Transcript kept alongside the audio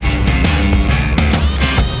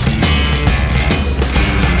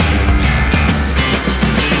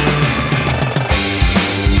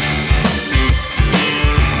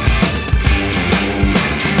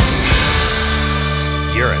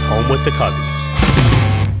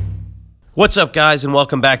What's up, guys, and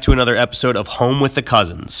welcome back to another episode of Home with the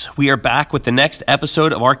Cousins. We are back with the next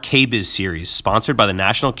episode of our KBIZ series, sponsored by the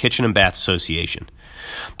National Kitchen and Bath Association.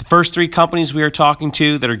 The first three companies we are talking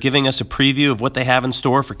to that are giving us a preview of what they have in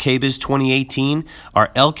store for KBIZ 2018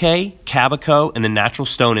 are Elkay, Cabico, and the Natural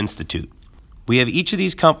Stone Institute. We have each of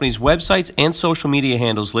these companies' websites and social media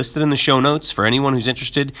handles listed in the show notes for anyone who's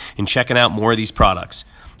interested in checking out more of these products.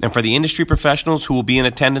 And for the industry professionals who will be in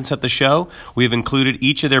attendance at the show, we have included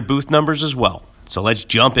each of their booth numbers as well. So let's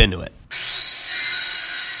jump into it.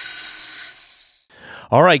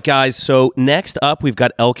 All right, guys. So next up, we've got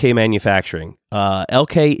Elkay Manufacturing.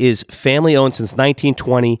 Elkay is family-owned since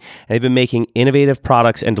 1920, and they've been making innovative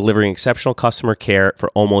products and delivering exceptional customer care for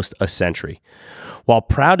almost a century. While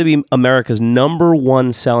proud to be America's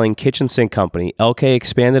 #1 selling kitchen sink company, Elkay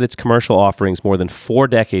expanded its commercial offerings more than 4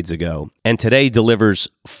 decades ago, and today delivers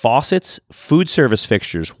faucets, food service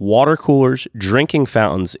fixtures, water coolers, drinking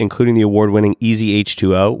fountains, including the award-winning Easy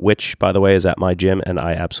H2O, which, by the way, is at my gym and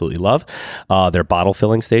I absolutely love. Their bottle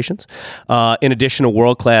filling stations. In addition to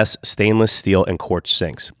world-class stainless steel and quartz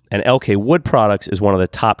sinks. And Elkay Wood Products is one of the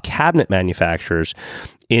top cabinet manufacturers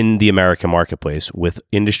in the American marketplace with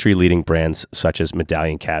industry-leading brands such as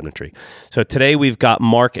Medallion Cabinetry. So today we've got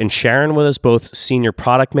Mark and Sharon with us, both senior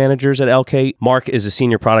product managers at Elkay. Mark is a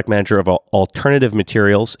senior product manager of alternative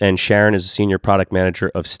materials, and Sharon is a senior product manager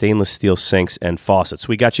of stainless steel sinks and faucets.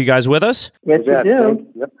 We got you guys with us? Yes, we do.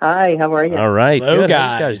 Yep. Hi, how are you? All right. Hello, good.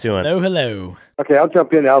 guys. How you guys doing? Hello. Okay, I'll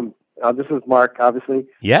jump in. This is Mark, obviously.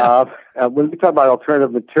 Yeah. When we talk about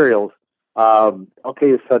alternative materials,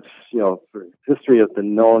 Elkay is such, for history has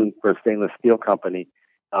been known for a stainless steel company.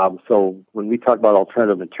 So when we talk about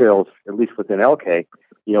alternative materials, at least within Elkay,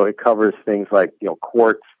 it covers things like,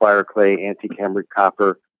 quartz, fire clay, anti-cambered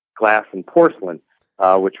copper, glass, and porcelain,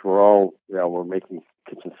 which we're making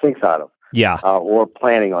kitchen sinks out of. Yeah. Or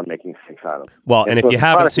planning on making sinks out of. Well, and if so you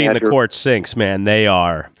haven't seen the manager, quartz sinks, man, they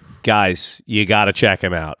are, guys, you got to check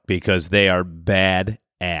them out because they are bad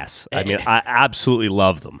ass. I mean, I absolutely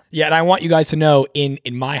love them. Yeah, and I want you guys to know, in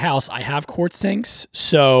my house, I have quartz sinks.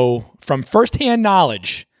 So from firsthand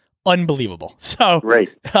knowledge, unbelievable. So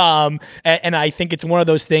great. And I think it's one of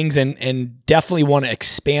those things, and definitely want to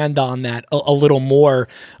expand on that a little more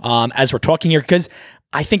as we're talking here, because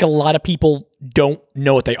I think a lot of people don't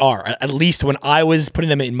know what they are. At least when I was putting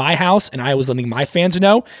them in my house and I was letting my fans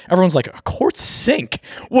know, everyone's like, a quartz sink?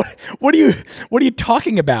 What are you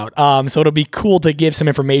talking about? So it'll be cool to give some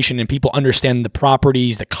information and people understand the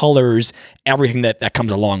properties, the colors, everything that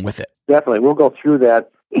comes along with it. Definitely. We'll go through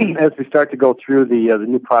that as we start to go through the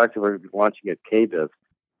new products that we're launching at KBIZ.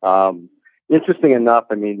 Interesting enough,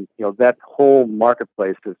 I mean, that whole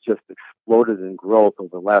marketplace has just exploded in growth over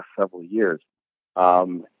the last several years.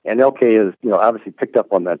 And Elkay has, obviously picked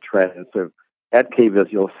up on that trend. And so at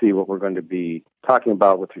KBIZ, you'll see what we're going to be talking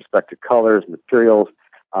about with respect to colors, materials,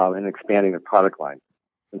 and expanding the product line.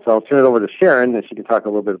 And so I'll turn it over to Sharon, and she can talk a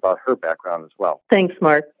little bit about her background as well. Thanks,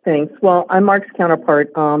 Mark. Thanks. Well, I'm Mark's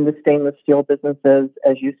counterpart on the stainless steel businesses,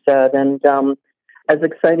 as you said. And as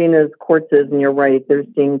exciting as quartz is, and you're right, there's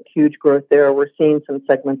seeing huge growth there. We're seeing some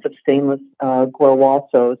segments of stainless grow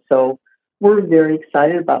also. So we're very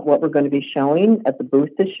excited about what we're going to be showing at the booth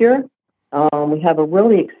this year. We have a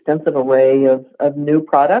really extensive array of new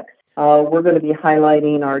products. We're going to be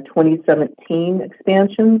highlighting our 2017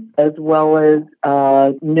 expansions as well as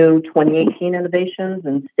new 2018 innovations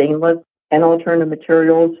in stainless and alternative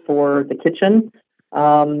materials for the kitchen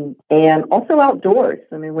and also outdoors.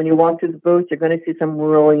 I mean, when you walk through the booth, you're going to see some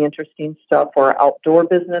really interesting stuff for our outdoor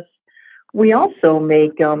business. We also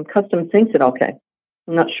make custom sinks at Elkay.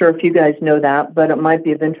 I'm not sure if you guys know that, but it might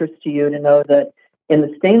be of interest to you to know that in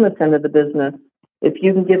the stainless end of the business, if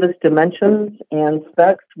you can give us dimensions and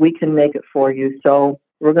specs, we can make it for you. So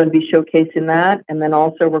we're going to be showcasing that. And then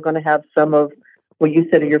also we're going to have some of what you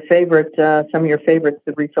said are your favorite, some of your favorites,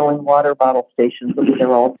 the refilling water bottle stations will be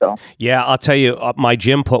there also. Yeah, I'll tell you, my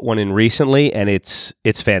gym put one in recently, and it's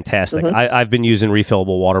fantastic. Mm-hmm. I've been using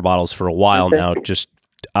refillable water bottles for a while now, just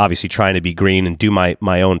obviously trying to be green and do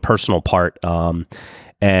my own personal part.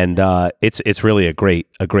 And it's really a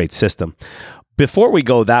great system. Before we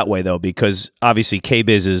go that way, though, because obviously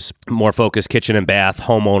KBIZ is more focused kitchen and bath,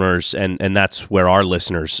 homeowners, and that's where our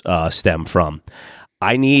listeners stem from.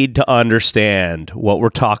 I need to understand what we're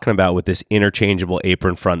talking about with this interchangeable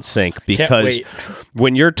apron front sink, because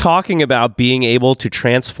when you're talking about being able to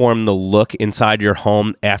transform the look inside your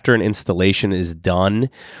home after an installation is done,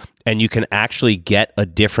 and you can actually get a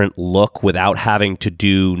different look without having to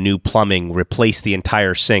do new plumbing, replace the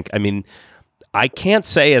entire sink. I mean, I can't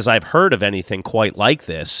say as I've heard of anything quite like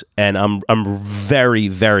this, and I'm very,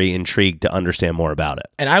 very intrigued to understand more about it.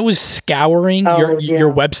 And I was scouring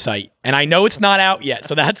your website, and I know it's not out yet,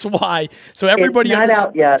 so that's why. So everybody, it's not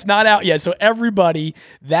out yet. It's not out yet. So everybody,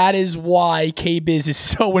 that is why KBIS is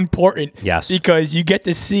so important. Yes, because you get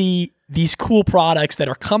to see these cool products that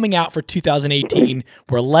are coming out for 2018.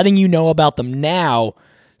 We're letting you know about them now,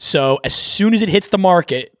 so as soon as it hits the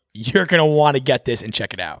market, you're going to want to get this and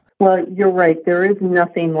check it out. Well, you're right. There is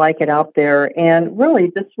nothing like it out there. And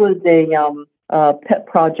really, this was a pet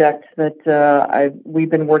project that we've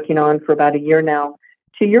been working on for about a year now.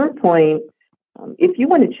 To your point, if you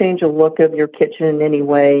want to change the look of your kitchen in any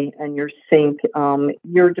way and your sink,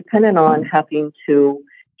 you're dependent on having to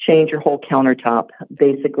change your whole countertop,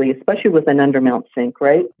 basically, especially with an undermount sink,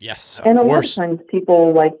 right? Yes. And a lot of times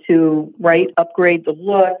people like to, upgrade the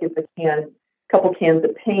look if they can. Couple cans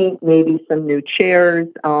of paint, maybe some new chairs,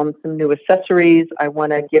 some new accessories. I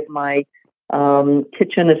want to give my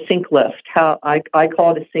kitchen a sink lift. How I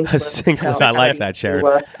call it a sink lift. Sink lift. I like that, Sharon.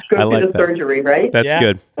 Go through the surgery, right? That's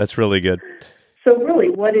good. That's really good. So really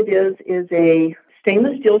what it is a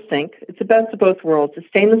stainless steel sink. It's the best of both worlds. A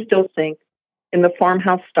stainless steel sink in the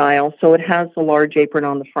farmhouse style, so it has the large apron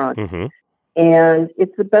on the front. Mm-hmm. And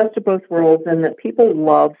it's the best of both worlds in that people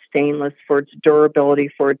love stainless for its durability,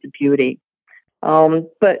 for its beauty.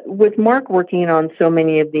 But with Mark working on so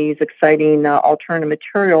many of these exciting alternative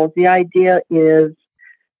materials, the idea is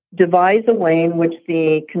devise a way in which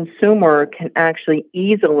the consumer can actually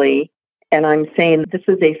easily, and I'm saying this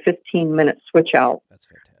is a 15-minute switch out, That's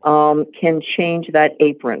fantastic. Can change that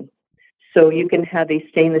apron. So you can have a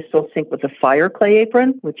stainless steel sink with a fire clay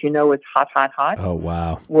apron, which is hot, hot, hot. Oh,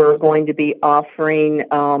 wow. We're going to be offering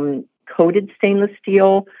coated stainless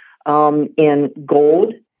steel in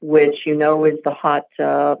gold, which is the hot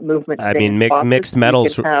movement. I mean, mixed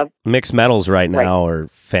metals. Mixed metals right now are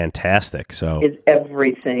fantastic. So is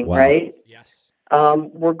everything, wow. Right? Yes.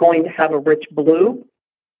 We're going to have a rich blue.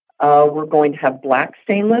 We're going to have black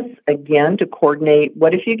stainless again to coordinate.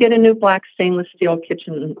 What if you get a new black stainless steel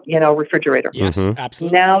kitchen, refrigerator? Yes,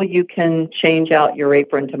 absolutely. Now you can change out your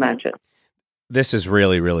apron to match it. This is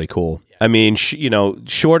really, really cool. I mean,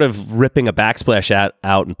 short of ripping a backsplash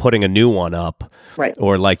out and putting a new one up, right?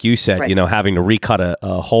 Or like you said, right. Having to recut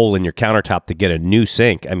a hole in your countertop to get a new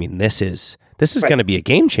sink. I mean, this is right. going to be a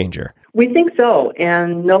game changer. We think so,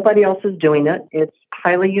 and nobody else is doing it. It's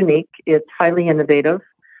highly unique. It's highly innovative.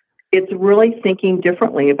 It's really thinking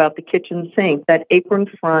differently about the kitchen sink. That apron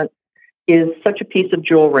front is such a piece of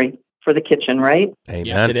jewelry for the kitchen, right? Amen.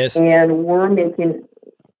 Yes, it is. And we're making...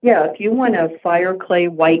 Yeah, if you want a fire clay,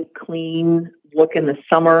 white, clean look in the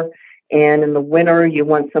summer, and in the winter you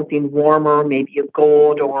want something warmer, maybe a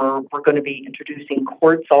gold, or we're going to be introducing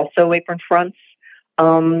quartz also apron fronts.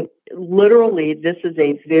 Literally, this is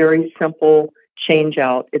a very simple change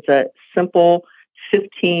out. It's a simple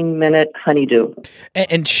 15-minute honeydew.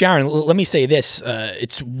 And Sharon, let me say this: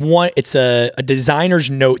 it's a designer's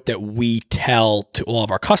note that we tell to all of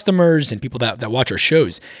our customers and people that watch our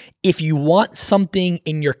shows. If you want something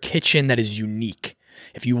in your kitchen that is unique,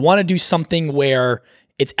 if you want to do something where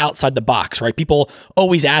it's outside the box, right? People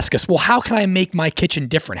always ask us, well, how can I make my kitchen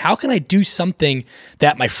different? How can I do something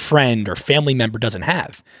that my friend or family member doesn't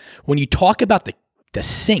have? When you talk about the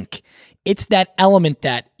sink, it's that element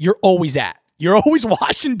that you're always at. You're always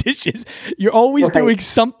washing dishes. You're always doing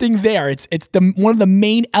something there. It's one of the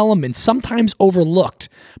main elements, sometimes overlooked,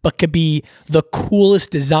 but could be the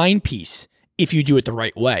coolest design piece if you do it the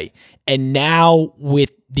right way. And now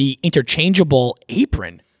with the interchangeable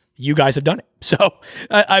apron, you guys have done it. So,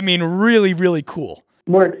 I mean, really, really cool.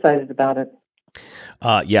 We're excited about it.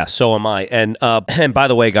 Yeah, so am I. And by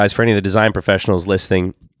the way, guys, for any of the design professionals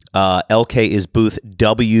listening, LK is booth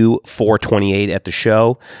W428 at the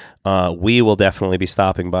show. We will definitely be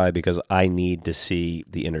stopping by because I need to see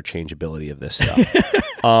the interchangeability of this stuff.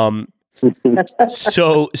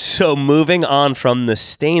 So moving on from the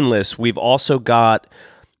stainless, we've also got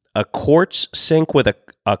a quartz sink with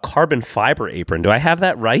a carbon fiber apron. Do I have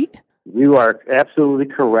that right? You are absolutely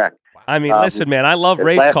correct. I mean, listen, man, I love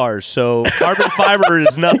race cars, so carbon fiber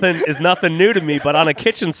is nothing new to me. But on a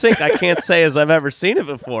kitchen sink, I can't say as I've ever seen it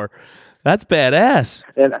before. That's badass.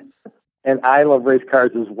 And I love race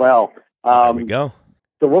cars as well. There we go.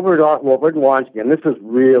 So what we're launching, and this is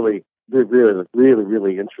really, really, really,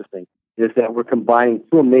 really interesting, is that we're combining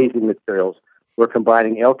two amazing materials. We're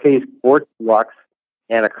combining LK's Quartz Lux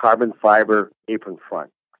and a carbon fiber apron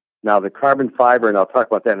front. Now, the carbon fiber, and I'll talk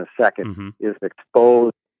about that in a second, is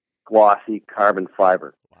exposed, glossy carbon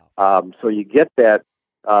fiber. Wow. So you get that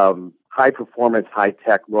high-performance,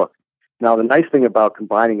 high-tech look. Now, the nice thing about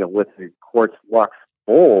combining it with the Quartz Lux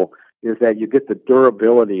bowl is that you get the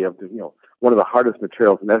durability of one of the hardest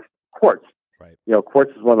materials, and that's quartz. Right.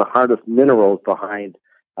 Quartz is one of the hardest minerals behind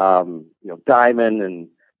diamond and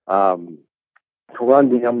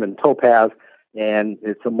corundum and topaz, and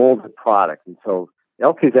it's a molded product. And so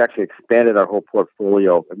LK's actually expanded our whole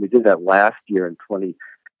portfolio, and we did that last year in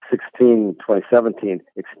 2016, 2017,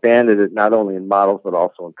 expanded it not only in models but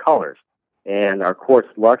also in colors. And our Quartz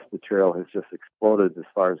Lux material has just exploded as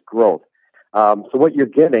far as growth. So what you're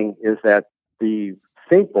getting is that the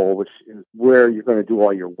sink bowl, which is where you're going to do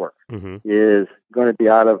all your work, is going to be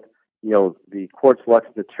out of the Quartz Lux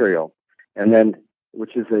material, and then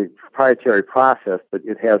which is a proprietary process, but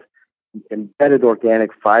it has embedded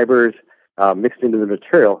organic fibers mixed into the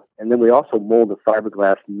material, and then we also mold the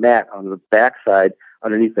fiberglass mat on the backside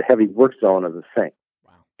underneath the heavy work zone of the sink.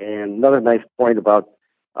 Wow. And another nice point about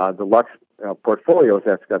the Lux portfolio is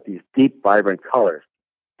that it's got these deep, vibrant colors.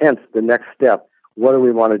 Hence, the next step, what do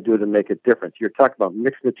we want to do to make it different? You're talking about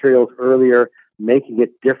mixed materials earlier, making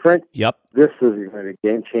it different. Yep. This is a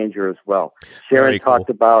game changer as well. Sharon talked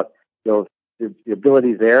about the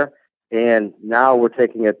ability there, and now we're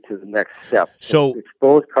taking it to the next step. So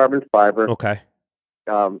exposed carbon fiber. Okay.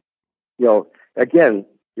 Again,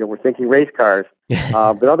 we're thinking race cars,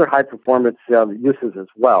 but other high performance uses as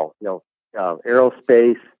well.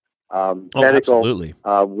 Aerospace, medical. Absolutely.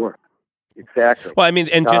 Exactly. Well,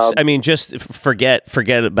 just forget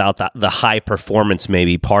about the high performance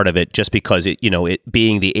maybe part of it, just because it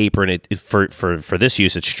being the apron, for this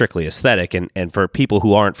use, it's strictly aesthetic, and for people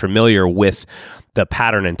who aren't familiar with the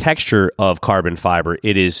pattern and texture of carbon fiber,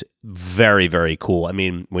 it is very, very cool. I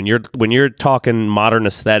mean, when you're talking modern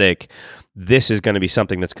aesthetic, this is going to be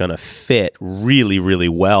something that's going to fit really, really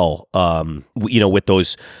well, with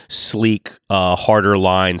those sleek, harder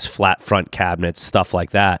lines, flat front cabinets, stuff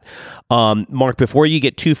like that. Mark, before you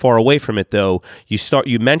get too far away from it, though,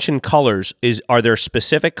 you mentioned colors. Are there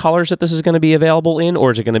specific colors that this is going to be available in,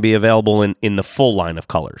 or is it going to be available in the full line of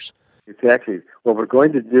colors? It's actually, what we're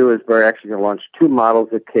going to do is we're actually going to launch 2 models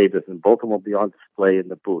at KBIS, and both of them will be on display in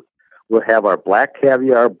the booth. We'll have our black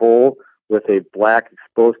caviar bowl with a black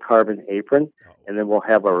exposed carbon apron, and then we'll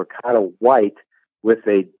have a ricotta white with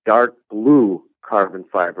a dark blue carbon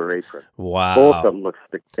fiber apron. Wow. Both of them look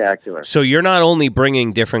spectacular. So you're not only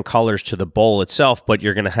bringing different colors to the bowl itself, but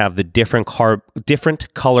you're going to have the different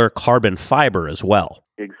color carbon fiber as well.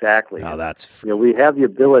 Exactly. Oh, that's... we have the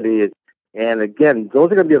ability, and again, those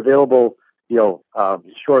are going to be available,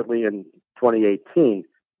 shortly in 2018.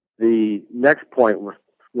 The next point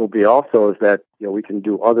will be also is that we can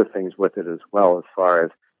do other things with it as well, as far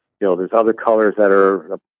as there's other colors that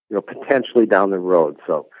are potentially down the road.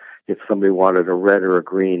 So if somebody wanted a red or a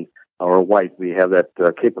green or a white, we have that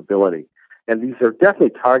capability. And these are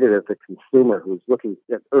definitely targeted at the consumer who's looking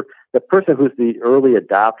at, or the person who's the early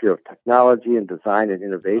adopter of technology and design and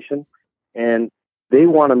innovation, and they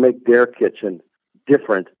want to make their kitchen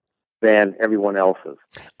different than everyone else's.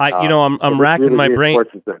 I'm racking my brain.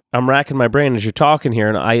 I'm racking my brain as you're talking here,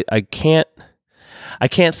 and I can't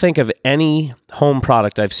think of any home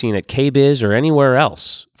product I've seen at KBIS or anywhere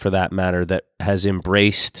else, for that matter, that has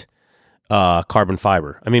embraced carbon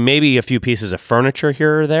fiber. I mean, maybe a few pieces of furniture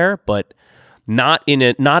here or there, but not in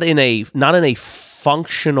a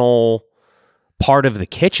functional part of the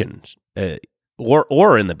kitchen,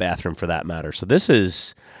 or in the bathroom, for that matter. So this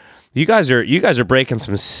is. You guys are breaking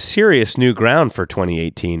some serious new ground for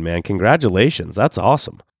 2018, man. Congratulations. That's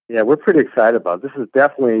awesome. Yeah, we're pretty excited about it. This is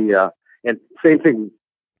definitely, and same thing,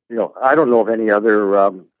 I don't know of any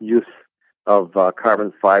other use of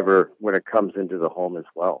carbon fiber when it comes into the home as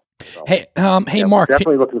well. So, Mark.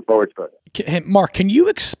 Definitely looking forward to it. Mark, can you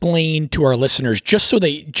explain to our listeners, just so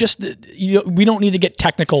we don't need to get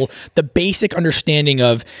technical, the basic understanding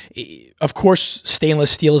of course,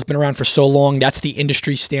 stainless steel has been around for so long. That's the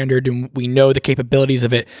industry standard, and we know the capabilities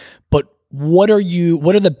of it. But what are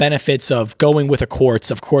the benefits of going with a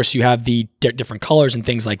quartz? Of course, you have the different colors and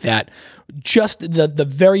things like that. Just the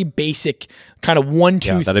very basic kind of 1,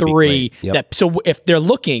 2, 3. Yep. So if they're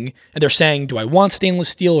looking and they're saying, do I want stainless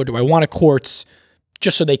steel or do I want a quartz?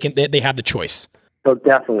 Just so they have the choice. So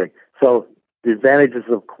definitely. So the advantages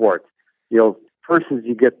of quartz, first is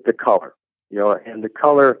you get the color, and the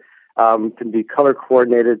color can be color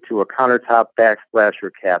coordinated to a countertop, backsplash, or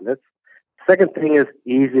cabinets. Second thing is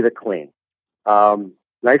easy to clean.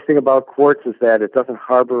 Nice thing about quartz is that it doesn't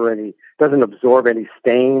absorb any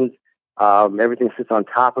stains. Everything sits on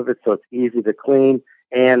top of it, so it's easy to clean,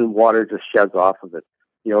 and water just sheds off of it.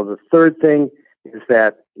 The third thing is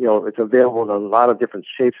that, it's available in a lot of different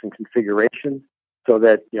shapes and configurations, so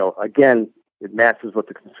that, again, it matches what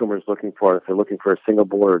the consumer is looking for. If they're looking for a single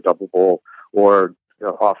bowl or a double bowl or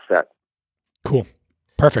offset. Cool.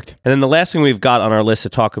 Perfect. And then the last thing we've got on our list to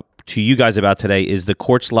talk to you guys about today is the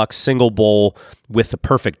Quartz Luxe single bowl with the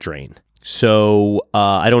perfect drain. So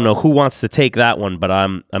I don't know who wants to take that one, but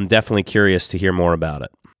I'm definitely curious to hear more about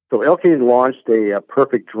it. So LK launched a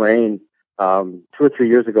perfect drain 2 or 3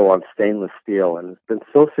 years ago on stainless steel, and it's been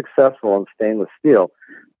so successful on stainless steel.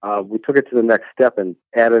 We took it to the next step and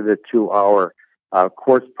added it to our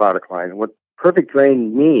quartz product line. And what perfect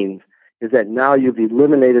drain means is that now you've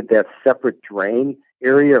eliminated that separate drain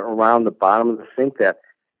area around the bottom of the sink that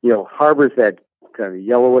harbors that kind of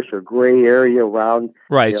yellowish or gray area around.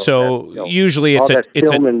 Right. Usually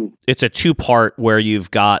it's a two-part where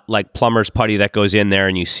you've got like plumber's putty that goes in there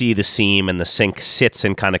and you see the seam and the sink sits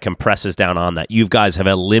and kind of compresses down on that. You guys have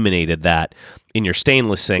eliminated that in your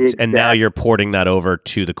stainless sinks, and now you're porting that over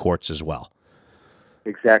to the quartz as well.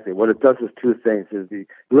 Exactly. What it does is two things: it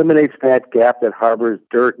eliminates that gap that harbors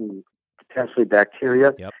dirt and potentially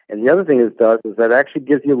bacteria. Yep. And the other thing it does is that actually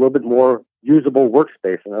gives you a little bit more usable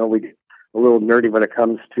workspace. And I know we get a little nerdy when it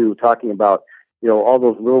comes to talking about all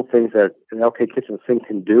those little things that an LK kitchen sink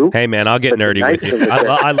can do. Hey man, I'll get nerdy with you.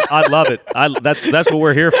 I love it. That's what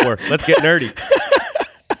we're here for. Let's get nerdy.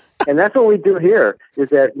 And that's what we do here. Is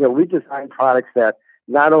that we design products that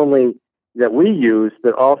not only that we use,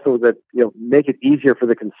 but also that make it easier for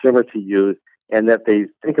the consumer to use, and that they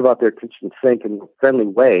think about their kitchen sink in a friendly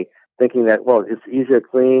way, thinking that it's easier to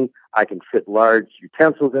clean. I can fit large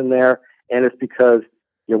utensils in there, and it's because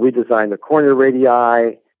we designed the corner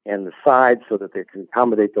radii and the sides so that they can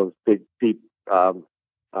accommodate those big, deep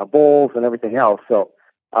bowls and everything else. So,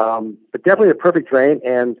 but definitely a perfect drain,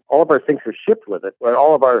 and all of our sinks are shipped with it. But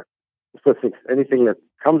all of our sinks, anything that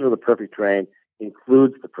comes with a perfect drain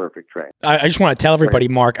includes the perfect drain. I just want to tell everybody,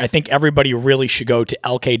 Mark, I think everybody really should go to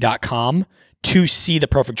lk.com to see the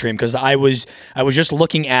perfect drain, because I was just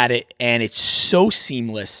looking at it and it's so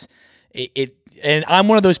seamless. And I'm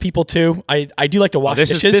one of those people too. I do like to wash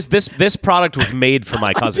dishes. This product was made for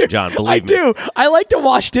my cousin John. Believe me. I do. I like to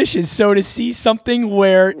wash dishes. So to see something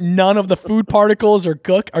where none of the food particles or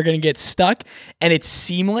gook are going to get stuck and it's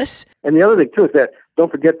seamless. And the other thing too is that don't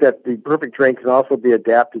forget that the perfect drain can also be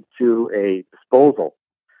adapted to a disposal,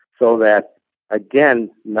 so that again,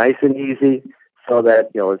 nice and easy, so that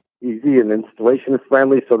it's easy and installation is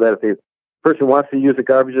friendly, so that if the person wants to use a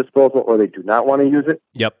garbage disposal or they do not want to use it,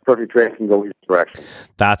 perfect drain can go either direction.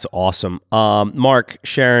 That's awesome. Mark,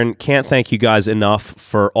 Sharon, can't thank you guys enough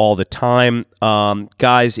for all the time.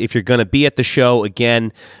 Guys, if you're going to be at the show,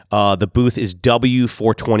 again, the booth is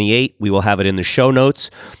W428. We will have it in the show notes,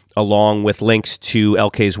 along with links to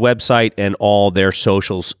LK's website and all their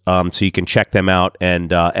socials, so you can check them out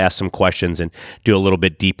and ask some questions and do a little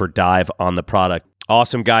bit deeper dive on the product.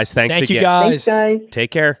 Awesome, guys. Thank you, guys. Thanks, guys.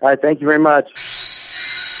 Take care. All right, thank you very much.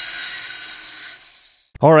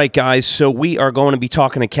 All right, guys, so we are going to be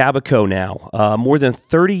talking to Cabaco now. More than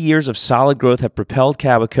 30 years of solid growth have propelled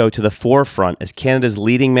Cabaco to the forefront as Canada's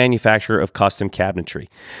leading manufacturer of custom cabinetry.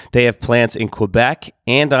 They have plants in Quebec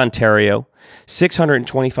and Ontario,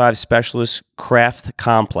 625 specialist craft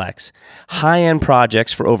complex, high-end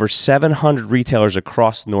projects for over 700 retailers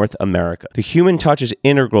across North America. The human touch is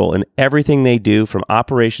integral in everything they do, from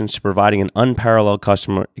operations to providing an unparalleled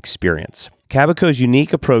customer experience. Cabaco's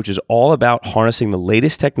unique approach is all about harnessing the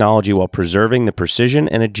latest technology while preserving the precision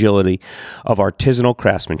and agility of artisanal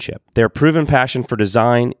craftsmanship. Their proven passion for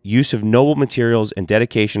design, use of noble materials, and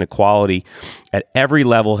dedication to quality at every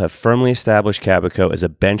level have firmly established Cabaco as a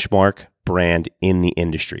benchmark brand in the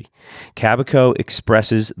industry. Cabaco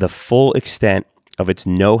expresses the full extent of its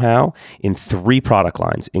know-how in 3 product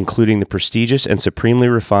lines, including the prestigious and supremely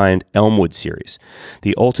refined Elmwood series,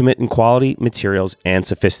 the ultimate in quality, materials, and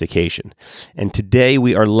sophistication. And today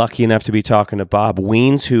we are lucky enough to be talking to Bob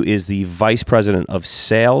Wiens, who is the Vice President of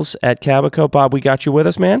Sales at Cabaco. Bob, we got you with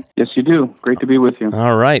us, man? Yes, you do. Great to be with you.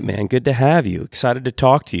 All right, man. Good to have you. Excited to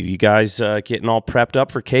talk to you. You guys getting all prepped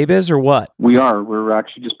up for KBIS or what? We are. We're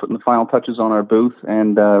actually just putting the final touches on our booth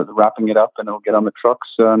and wrapping it up, and it'll get on the trucks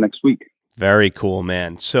next week. Very cool,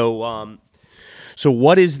 man. So,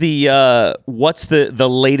 what is what's the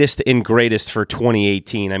latest and greatest for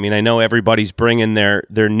 2018? I mean, I know everybody's bringing their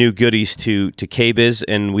new goodies to KBIS,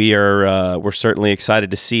 and we're certainly excited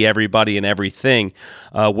to see everybody and everything.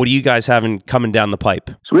 What do you guys having coming down the pipe?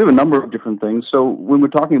 So we have a number of different things. So when we're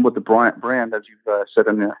talking about the brand, as you've said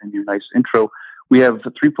in your nice intro, we have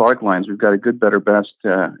 3 product lines. We've got a good, better, best,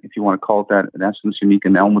 if you want to call it that, an Essence, Unique,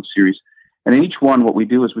 and Elmwood series. And in each one, what we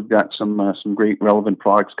do is we've got some great relevant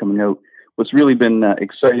products coming out. What's really been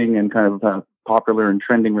exciting and kind of popular and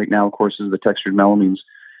trending right now, of course, is the textured melamines.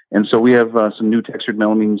 And so we have some new textured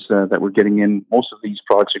melamines that we're getting in. Most of these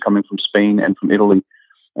products are coming from Spain and from Italy.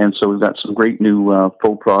 And so we've got some great new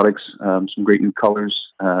faux products, some great new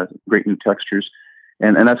colors, great new textures.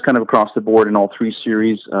 And that's kind of across the board in all 3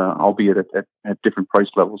 series, albeit at different price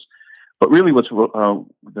levels. But really what's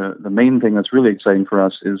the main thing that's really exciting for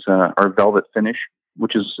us is our velvet finish,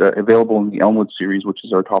 which is available in the Elmwood series, which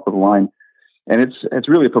is our top of the line. And it's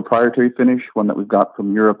really a proprietary finish, one that we've got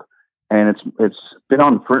from Europe. And it's been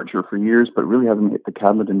on furniture for years, but really hasn't hit the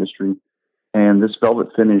cabinet industry. And this velvet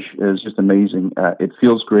finish is just amazing. It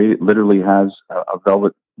feels great. It literally has a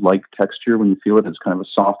velvet-like texture when you feel it. It's kind of a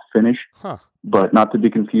soft finish, but not to be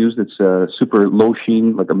confused. It's a super low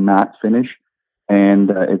sheen, like a matte finish.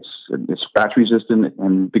 And it's scratch resistant.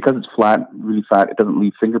 And because it's flat, really fat, it doesn't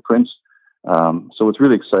leave fingerprints. So it's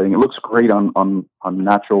really exciting. It looks great on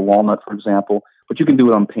natural walnut, for example, but you can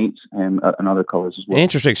do it on paints and other colors as well.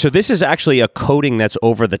 Interesting. So this is actually a coating that's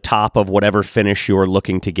over the top of whatever finish you're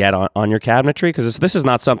looking to get on your cabinetry? Because this is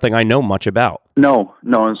not something I know much about. No.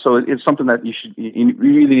 And so it's something that you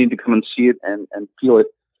really need to come and see it and feel it.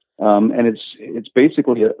 And it's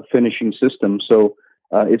basically a finishing system. So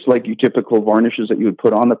it's like your typical varnishes that you would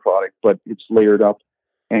put on the product, but it's layered up.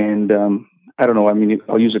 And I don't know. I mean,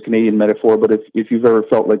 I'll use a Canadian metaphor, but if you've ever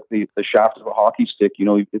felt like the shaft of a hockey stick,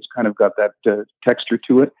 it's kind of got that texture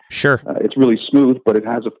to it. Sure. It's really smooth, but it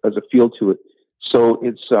has a feel to it. So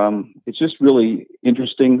it's just really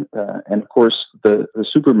interesting. And of course, the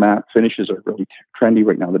super matte finishes are really trendy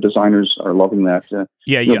right now. The designers are loving that.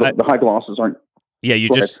 The high glosses aren't. Yeah, you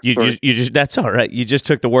just that's all right. You just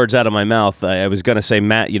took the words out of my mouth. I was going to say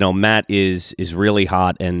matte. Matte is really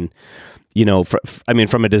hot, and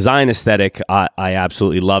from a design aesthetic, I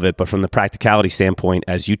absolutely love it. But from the practicality standpoint,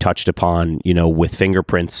 as you touched upon, with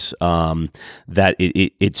fingerprints, that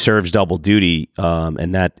it serves double duty,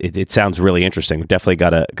 and that it sounds really interesting. We've definitely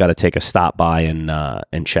got to take a stop by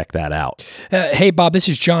and check that out. Hey, Bob, this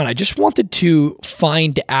is John. I just wanted to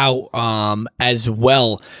find out as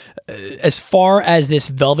well, as far as this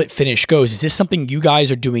velvet finish goes, is this something you guys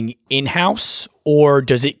are doing in-house, or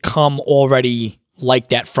does it come already like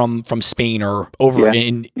that from Spain or over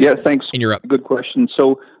in thanks. In Europe? Good question.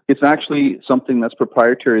 So it's actually something that's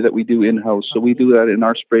proprietary that we do in-house. So we do that in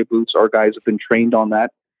our spray booths. Our guys have been trained on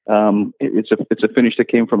that. It's a finish that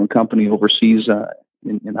came from a company overseas,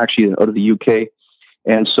 in actually out of the UK.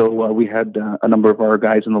 And so we had a number of our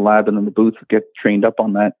guys in the lab and in the booth get trained up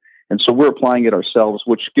on that. And so we're applying it ourselves,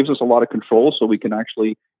 which gives us a lot of control, so we can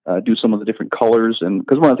actually do some of the different colors. And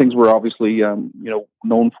because one of the things we're obviously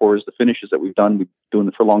known for is the finishes that we've done. We've been doing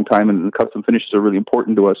it for a long time, and the custom finishes are really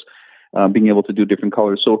important to us, being able to do different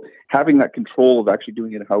colors. So having that control of actually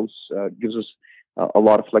doing it in-house gives us a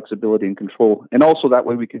lot of flexibility and control. And also that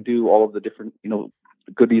way we can do all of the different,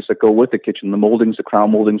 goodies that go with the kitchen, the moldings, the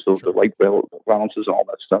crown moldings, the light balances, and all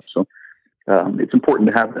that stuff. So it's important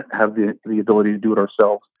to have the ability to do it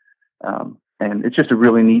ourselves. And it's just a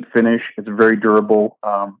really neat finish. It's very durable.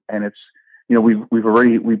 And it's,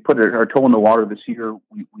 we put our toe in the water this year.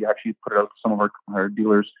 We actually put it out to some of our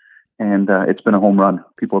dealers, and it's been a home run.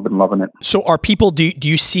 People have been loving it. So are people, do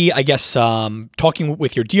you see, I guess, talking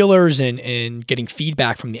with your dealers and getting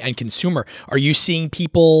feedback from the end consumer, are you seeing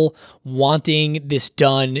people wanting this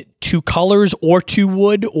done to colors or to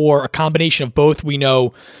wood, or a combination of both? We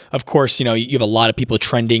know, of course, you have a lot of people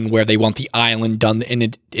trending where they want the island done in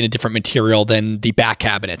a different material than the back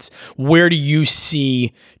cabinets. Where do you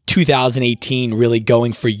see 2018 really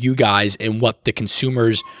going for you guys, and what the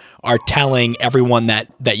consumers are telling everyone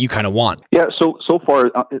that you kind of want? Yeah, so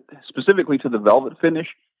far, specifically to the velvet finish,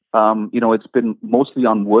 it's been mostly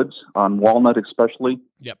on woods, on walnut especially.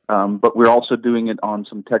 Yep. But we're also doing it on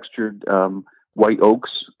some textured white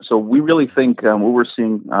oaks. So we really think what we're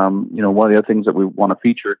seeing, one of the other things that we want to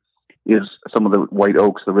feature is some of the white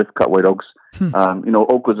oaks, the rift cut white oaks.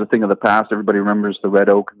 Oak was a thing of the past. Everybody remembers the red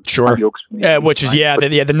oak. Sure. Which is the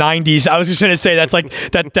 90s. I was just going to say that's like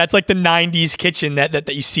the 90s kitchen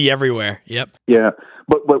that you see everywhere. Yep. Yeah.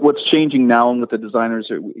 But what's changing now with the designers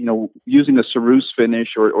are, using a ceruse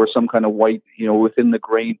finish or some kind of white, within the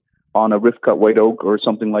grain on a rift cut white oak or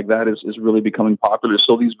something like that is really becoming popular.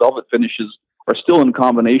 So these velvet finishes are still in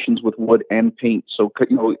combinations with wood and paint. So,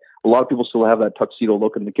 a lot of people still have that tuxedo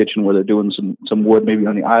look in the kitchen where they're doing some wood, maybe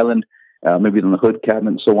on the island, maybe on the hood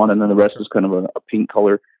cabinet and so on. And then the rest is kind of a paint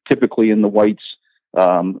color, typically in the whites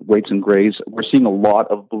and grays. We're seeing a lot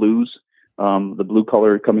of blues, the blue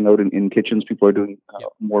color coming out in kitchens. People are doing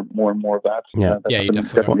more and more of that.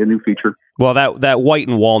 That's definitely a new feature. Well, that white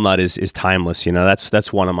and walnut is timeless.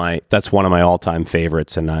 That's one of my all-time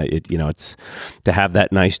favorites, and it's to have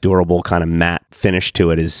that nice, durable kind of matte finish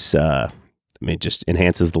to it is I mean, it just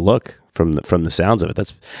enhances the look from the sounds of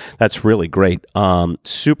it. That's really great.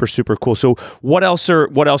 Super, super cool. So what else are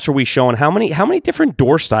we showing? How many different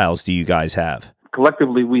door styles do you guys have?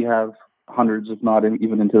 Collectively, we have hundreds, if not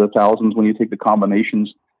even into the thousands, when you take the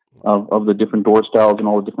combinations of the different door styles and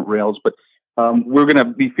all the different rails. But we're going to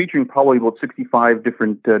be featuring probably about 65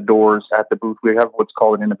 different doors at the booth. We have what's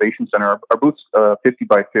called an innovation center. Our booth's 50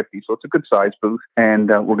 by 50, so it's a good size booth. And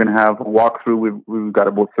we're going to have a walkthrough. We've got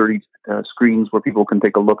about 30 screens where people can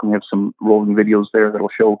take a look, and we have some rolling videos there that'll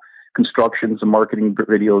show construction, some marketing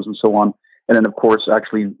videos, and so on. And then, of course,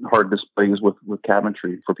 actually hard displays with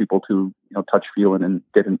cabinetry for people to touch, feel, and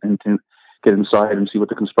get inside and see what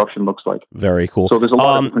the construction looks like. Very cool. So there's a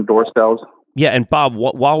lot of different door styles. Yeah, and Bob,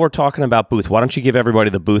 while we're talking about booth, why don't you give everybody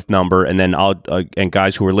the booth number, and then I'll and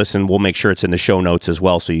guys who are listening, we'll make sure it's in the show notes as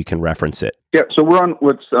well, so you can reference it. Yeah, so we're on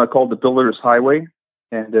what's called the Builders Highway,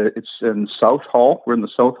 and it's in South Hall. We're in the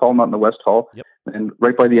South Hall, not in the West Hall. Yep. And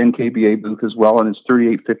right by the NKBA booth as well, and it's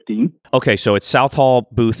 3815. Okay, so it's South Hall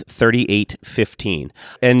booth 3815.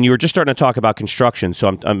 And you were just starting to talk about construction,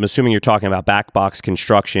 so I'm assuming you're talking about back box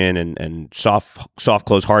construction and soft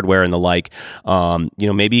close hardware and the like.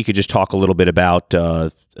 Maybe you could just talk a little bit about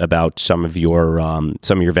some of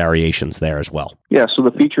your variations there as well. Yeah, so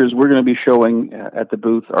the features we're going to be showing at the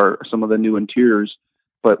booth are some of the new interiors.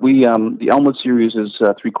 But the Elmwood series is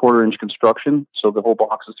 3/4 inch construction, so the whole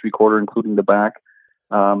box is 3/4, including the back.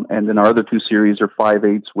 And then our other two series are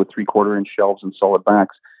 5/8 with 3/4 inch shelves and solid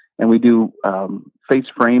backs. And we do face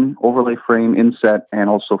frame, overlay frame, inset,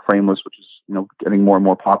 and also frameless, which is getting more and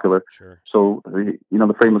more popular. Sure. So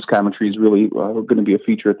the frameless cabinetry is really going to be a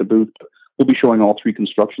feature at the booth. We'll be showing all three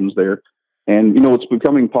constructions there. And, what's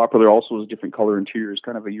becoming popular also is different color interiors,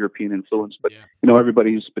 kind of a European influence. But,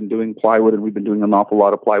 everybody's been doing plywood, and we've been doing an awful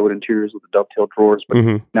lot of plywood interiors with the dovetail drawers.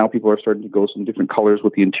 But now people are starting to go some different colors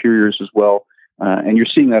with the interiors as well. And you're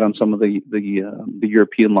seeing that on some of the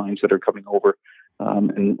European lines that are coming over.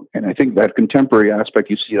 And I think that contemporary aspect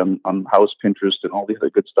you see on House, Pinterest, and all the other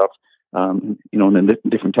good stuff, and then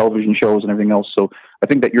different television shows and everything else. So I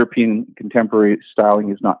think that European contemporary styling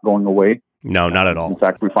is not going away. No, not at all. In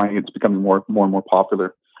fact, we're finding it's becoming more and more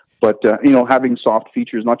popular. But, having soft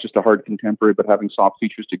features, not just a hard contemporary, but having soft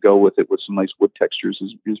features to go with it with some nice wood textures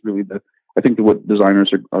is really what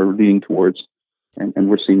designers are leaning towards. And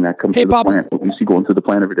we're seeing that come through the plant. What we see going through the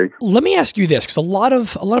plant every day. Let me ask you this, because a lot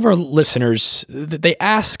of our listeners, they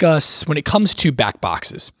ask us when it comes to back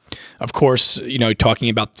boxes, of course, talking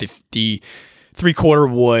about the 3/4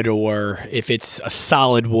 wood, or if it's a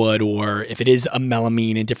solid wood, or if it is a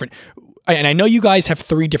melamine and different. And I know you guys have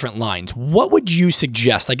 3 different lines. What would you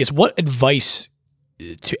suggest? I guess what advice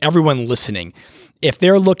to everyone listening, if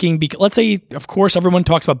they're looking, let's say, of course, everyone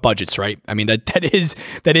talks about budgets, right? I mean, that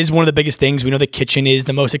is one of the biggest things. We know the kitchen is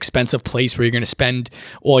the most expensive place where you're going to spend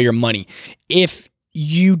all your money. If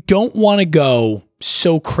you don't want to go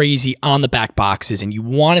so crazy on the back boxes and you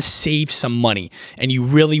want to save some money and you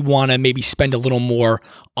really want to maybe spend a little more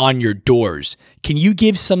on your doors, can you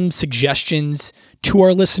give some suggestions to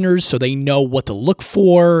our listeners so they know what to look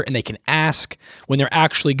for and they can ask when they're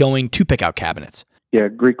actually going to pick out cabinets? Yeah,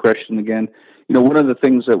 great question again. One of the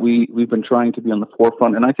things that we've been trying to be on the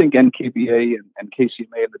forefront, and I think NKBA and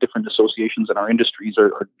KCMA and the different associations in our industries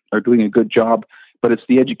are doing a good job, but it's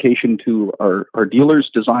the education to our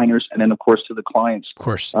dealers, designers, and then, of course, to the clients. Of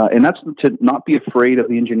course. And that's to not be afraid of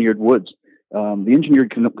the engineered woods. The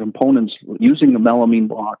engineered components, using the melamine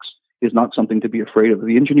blocks, is not something to be afraid of.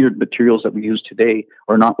 The engineered materials that we use today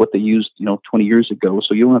are not what they used, 20 years ago.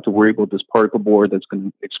 So you don't have to worry about this particle board that's going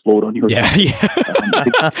to explode on your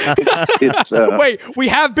Wait, we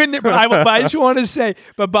have been there, but I just want to say,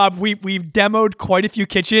 but Bob, we've demoed quite a few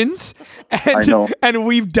kitchens, and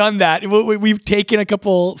we've done that. We've taken a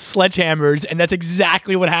couple sledgehammers, and that's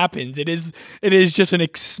exactly what happens. It is just an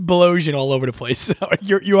explosion all over the place. So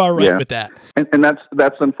you are right with that. And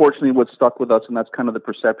that's unfortunately what stuck with us, and that's kind of the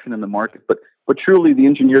perception in the market. But truly, the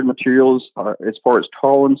engineered materials, as far as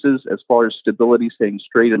tolerances, as far as stability, staying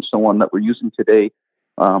straight, and so on, that we're using today,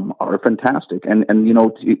 are fantastic. And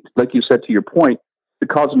like you said, to your point, the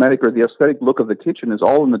cosmetic or the aesthetic look of the kitchen is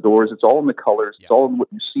all in the doors. It's all in the colors. It's all in what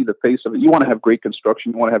you see, the face of it. You want to have great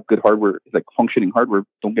construction. You want to have good hardware, like functioning hardware.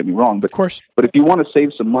 Don't get me wrong, but of course. But if you want to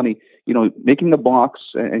save some money, making the box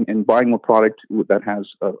and buying a product that has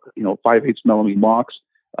 5/8 melamine box,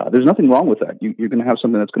 there's nothing wrong with that. You're going to have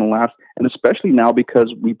something that's going to last, and especially now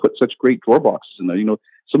because we put such great drawer boxes in there.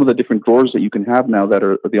 Some of the different drawers that you can have now that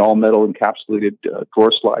are the all metal encapsulated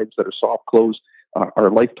drawer slides that are soft close. Our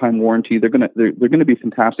lifetime warranty, they're going to be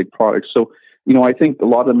fantastic products. So, I think a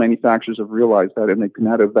lot of the manufacturers have realized that, and they can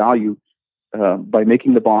add a value by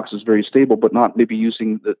making the boxes very stable, but not maybe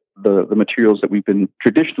using the materials that we've been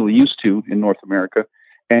traditionally used to in North America,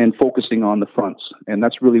 and focusing on the fronts. And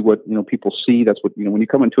that's really what, people see. That's what, when you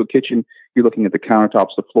come into a kitchen, you're looking at the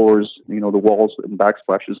countertops, the floors, the walls and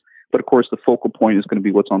backsplashes. But of course, the focal point is going to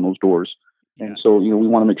be what's on those doors. And so, we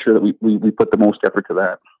want to make sure that we put the most effort to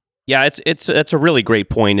that. Yeah, it's a really great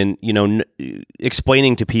point, and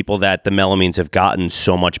explaining to people that the melamines have gotten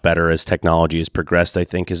so much better as technology has progressed, I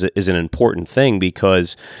think is an important thing,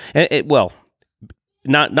 because,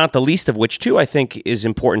 not the least of which too, I think is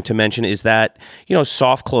important to mention, is that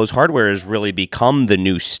soft close hardware has really become the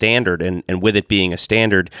new standard, and with it being a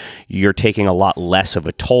standard, you're taking a lot less of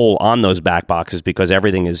a toll on those back boxes because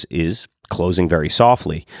everything is closing very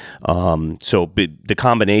softly. So the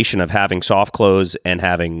combination of having soft close and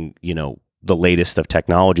having, the latest of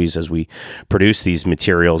technologies as we produce these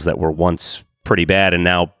materials that were once pretty bad and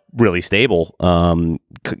now really stable,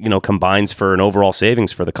 combines for an overall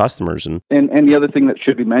savings for the customers. And the other thing that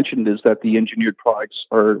should be mentioned is that the engineered products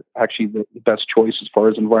are actually the best choice as far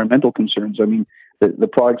as environmental concerns. I mean, the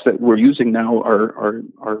products that we're using now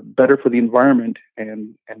are better for the environment,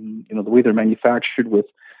 and the way they're manufactured with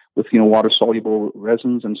water soluble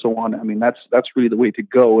resins and so on. I mean, that's really the way to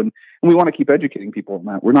go, and we want to keep educating people on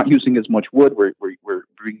that. We're not using as much wood. We're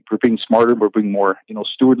being smarter. We're being more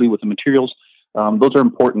stewardly with the materials. Those are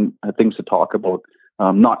important things to talk about.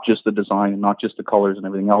 Not just the design and not just the colors and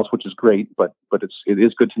everything else, which is great, but it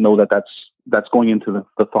is good to know that that's going into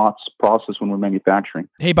the thoughts process when we're manufacturing.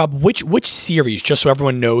 Hey Bob, which series, just so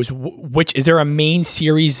everyone knows, which is there a main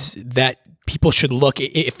series that people should look,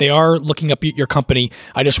 if they are looking up your company?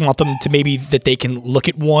 I just want them to maybe that they can look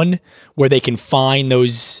at one where they can find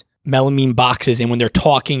those melamine boxes, and when they're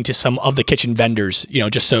talking to some of the kitchen vendors,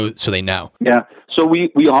 just so they know. Yeah. So we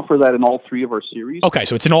offer that in all three of our series. Okay.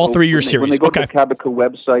 So it's in all three of your series. When they go to the Cabico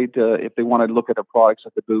website, if they want to look at our products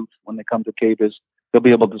at the booth, when they come to KBIS, they'll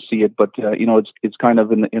be able to see it. But, it's kind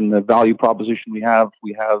of in the value proposition we have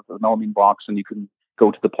a melamine box, and you can go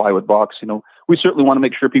to the plywood box. We certainly want to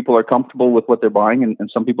make sure people are comfortable with what they're buying,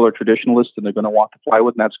 and some people are traditionalists and they're going to want the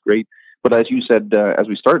plywood, and that's great. But as you said, as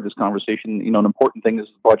we started this conversation, an important thing is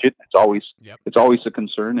the budget. It's always a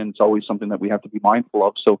concern, and it's always something that we have to be mindful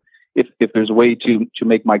of. So if there's a way to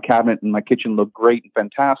make my cabinet and my kitchen look great and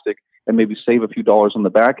fantastic, and maybe save a few dollars on the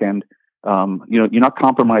back end, you're not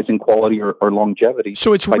compromising quality or longevity.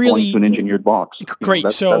 So it's by really going to an engineered box. Great.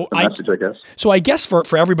 That's the message, I guess. So I guess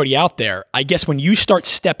for everybody out there, I guess when you start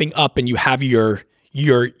stepping up and you have your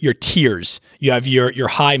tiers, you have your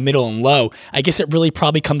high, middle, and low, I guess it really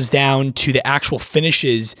probably comes down to the actual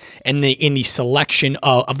finishes and in the selection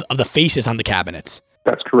of the faces on the cabinets.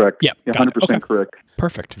 That's correct. Yeah, 100% correct.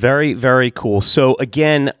 Perfect. Very, very cool. So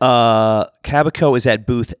again, Cabico is at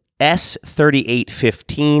booth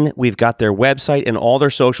S3815. We've got their website and all their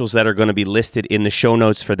socials that are going to be listed in the show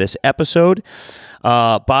notes for this episode.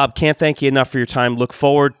 Bob, can't thank you enough for your time. Look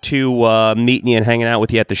forward to meeting you and hanging out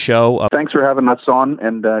with you at the show. Thanks for having us on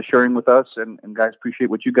and sharing with us. And guys, appreciate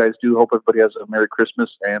what you guys do. Hope everybody has a Merry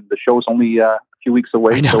Christmas. And the show's only a few weeks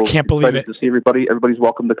away. I know, so can't believe it. To see everybody. Everybody's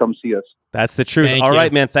welcome to come see us. That's the truth. Thank All you.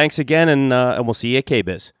 right, man. Thanks again, and we'll see you at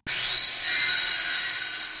KBIS.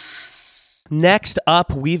 Next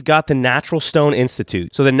up, we've got the Natural Stone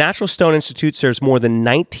Institute. So the Natural Stone Institute serves more than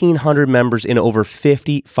 1,900 members in over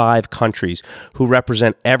 55 countries who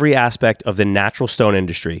represent every aspect of the natural stone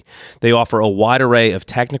industry. They offer a wide array of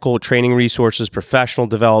technical training resources, professional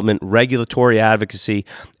development, regulatory advocacy,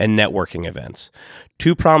 and networking events.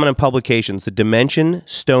 Two prominent publications, the Dimension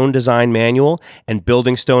Stone Design Manual and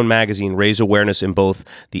Building Stone Magazine, raise awareness in both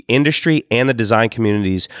the industry and the design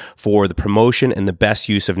communities for the promotion and the best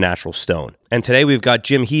use of natural stone. And today we've got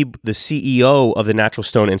Jim Heeb, the CEO of the Natural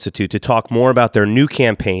Stone Institute, to talk more about their new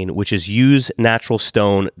campaign, which is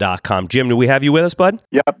usenaturalstone.com. Jim, do we have you with us, bud?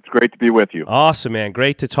 Yep, it's great to be with you. Awesome, man.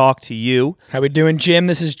 Great to talk to you. How we doing, Jim?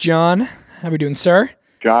 This is John. How we doing, sir?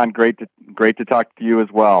 John, great to talk to you as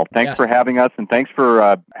well. Thanks for having us, and thanks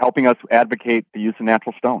for helping us advocate the use of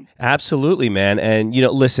natural stone. Absolutely, man. And,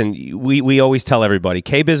 listen, we always tell everybody,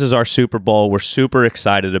 KBIS is our Super Bowl. We're super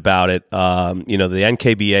excited about it. The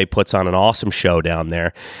NKBA puts on an awesome show down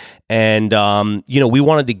there. And, we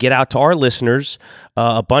wanted to get out to our listeners,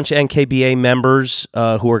 a bunch of NKBA members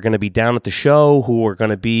who are going to be down at the show, who are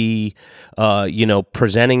going to be,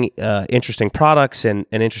 presenting interesting products and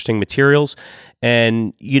interesting materials.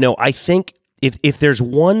 And, I think if there's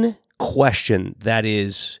one question that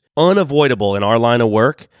is unavoidable in our line of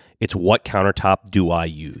work, It's what countertop do I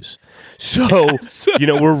use? So,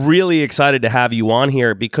 we're really excited to have you on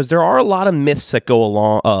here because there are a lot of myths that go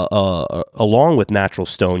along with natural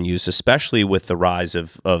stone use, especially with the rise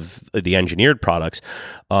of the engineered products.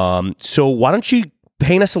 So why don't you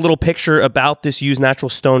paint us a little picture about this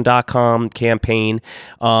usenaturalstone.com campaign,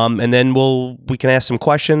 and then we can ask some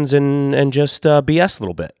questions and just BS a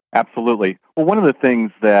little bit. Absolutely. Well, one of the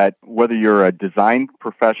things that whether you're a design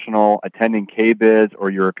professional attending KBIS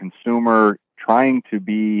or you're a consumer trying to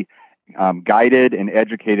be guided and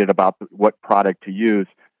educated about what product to use,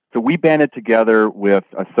 so we banded together with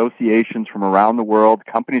associations from around the world,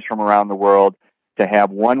 companies from around the world, to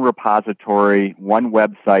have one repository, one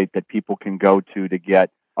website that people can go to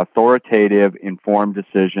get authoritative, informed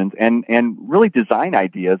decisions and really design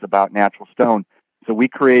ideas about natural stone. So we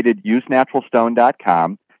created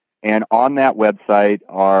usenaturalstone.com, and on that website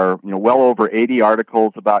are well over 80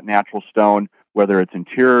 articles about natural stone, whether it's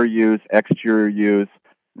interior use, exterior use.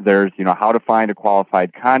 There's how to find a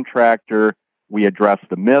qualified contractor. We address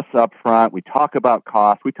the myths up front. We talk about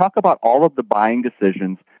cost. We talk about all of the buying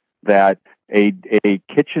decisions that a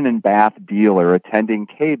kitchen and bath dealer attending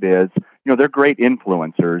KBIS, they're great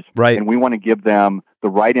influencers, right? And we want to give them the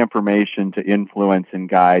right information to influence and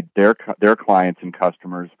guide their clients and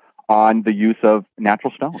customers on the use of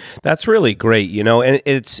natural stone. That's really great, and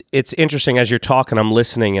it's interesting as you're talking. I'm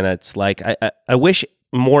listening, and it's like I wish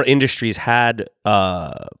more industries had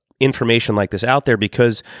information like this out there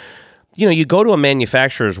because. You go to a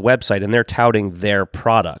manufacturer's website and they're touting their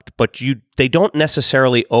product, but they don't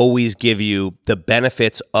necessarily always give you the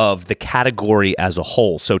benefits of the category as a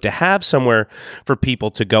whole. So to have somewhere for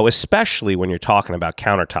people to go, especially when you're talking about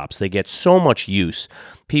countertops, they get so much use.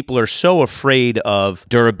 People are so afraid of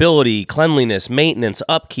durability, cleanliness, maintenance,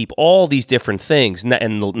 upkeep, all these different things,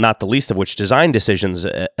 and not the least of which design decisions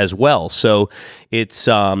as well. So it's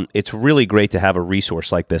really great to have a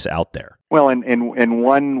resource like this out there. Well, and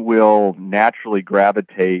one will naturally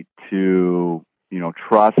gravitate to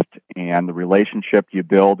trust and the relationship you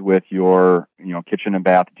build with your kitchen and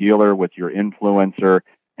bath dealer, with your influencer,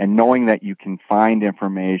 and knowing that you can find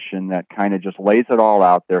information that kind of just lays it all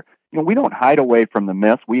out there. We don't hide away from the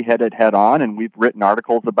myths. We hit it head on, and we've written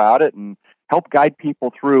articles about it and help guide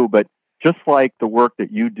people through. But just like the work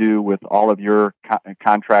that you do with all of your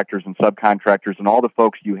contractors and subcontractors and all the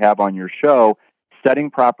folks you have on your show,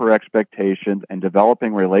 setting proper expectations and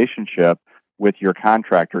developing relationship with your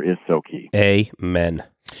contractor is so key. Amen.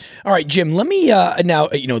 All right, Jim, let me now,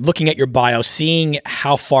 looking at your bio, seeing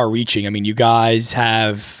how far reaching. I mean, you guys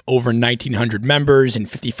have over 1,900 members in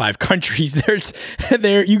 55 countries.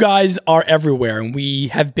 You guys are everywhere, and we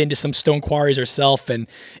have been to some stone quarries ourselves, and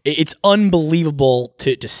it's unbelievable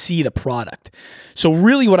to see the product. So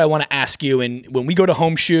really what I want to ask you, and when we go to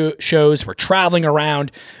home shows, we're traveling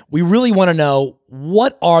around, we really want to know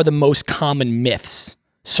what are the most common myths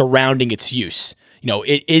surrounding its use.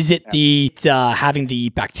 Is it the having the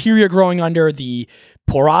bacteria growing under, the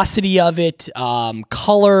porosity of it,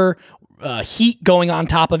 color, heat going on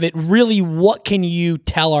top of it? Really, what can you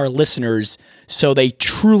tell our listeners so they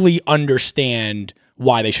truly understand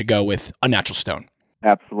why they should go with a natural stone?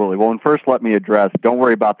 Absolutely. Well, and first let me address, don't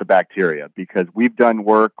worry about the bacteria, because we've done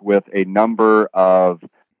work with a number of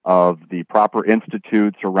the proper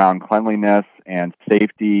institutes around cleanliness and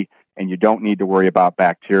safety, and you don't need to worry about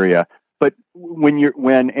bacteria. But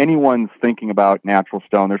when anyone's thinking about natural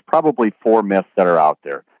stone, there's probably 4 myths that are out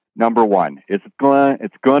there. Number 1, it's going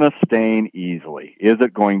to stain easily. Is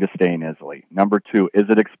it going to stain easily? Number 2, is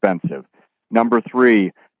it expensive? Number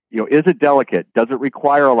 3, is it delicate? Does it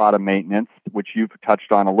require a lot of maintenance, which you've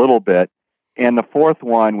touched on a little bit? And the 4th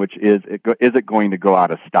one, which is it going to go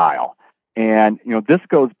out of style? And this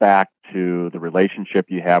goes back to the relationship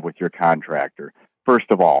you have with your contractor.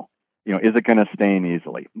 First of all, is it going to stain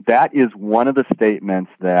easily? That is one of the statements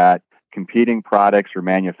that competing products or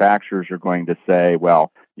manufacturers are going to say,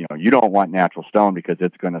 well, you don't want natural stone because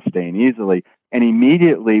it's going to stain easily. And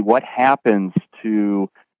immediately what happens to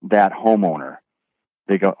that homeowner?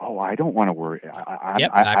 They go, oh, I don't want to worry.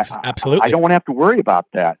 Absolutely. I don't want to have to worry about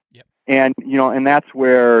that. Yep. And, and that's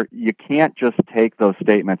where you can't just take those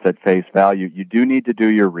statements at face value. You do need to do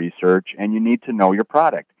your research, and you need to know your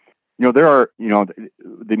product. There are,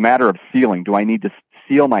 the matter of sealing. Do I need to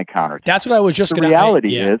seal my countertop? That's what I was just going to. The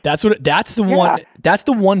reality is that's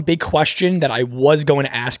the one big question that I was going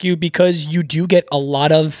to ask you, because you do get a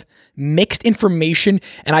lot of mixed information,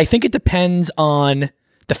 and I think it depends on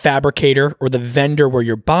the fabricator or the vendor where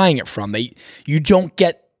you're buying it from. You don't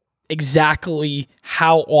get exactly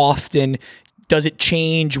how often does it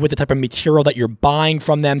change with the type of material that you're buying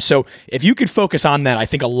from them. So if you could focus on that, I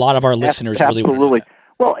think a lot of our listeners really would. Absolutely.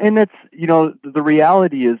 Well, and it's, the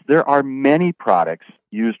reality is there are many products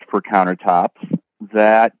used for countertops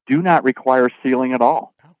that do not require sealing at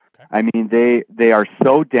all. Okay. I mean, they are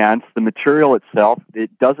so dense. The material itself,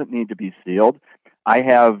 it doesn't need to be sealed. I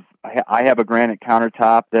have a granite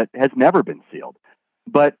countertop that has never been sealed.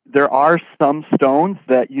 But there are some stones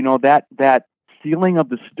that, that sealing of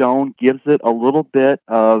the stone gives it a little bit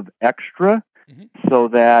of extra so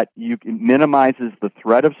that it minimizes the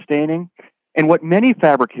threat of staining. And what many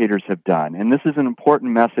fabricators have done, and this is an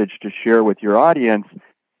important message to share with your audience,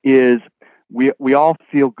 is we all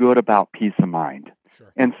feel good about peace of mind.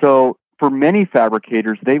 Sure. And so for many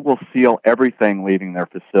fabricators, they will seal everything leaving their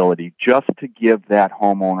facility just to give that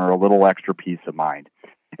homeowner a little extra peace of mind.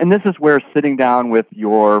 And this is where sitting down with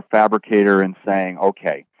your fabricator and saying,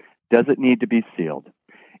 okay, does it need to be sealed?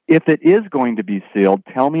 If it is going to be sealed,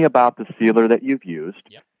 tell me about the sealer that you've used.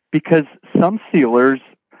 Yep. Because some sealers,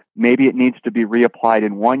 maybe it needs to be reapplied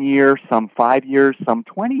in 1 year, some 5 years, some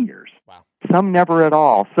 20 years. Wow. Some never at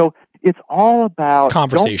all. So it's all about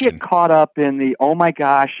Conversation. Don't get caught up in the, oh my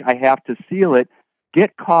gosh, I have to seal it.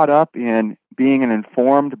 Get caught up in being an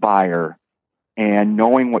informed buyer and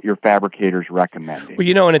knowing what your fabricator's recommending.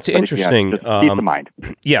 Well, and it's interesting. Just keep in mind.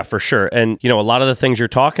 Yeah, for sure. And, a lot of the things you're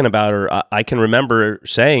talking about are, I can remember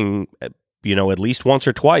saying, at least once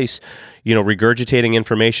or twice, regurgitating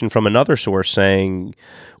information from another source saying,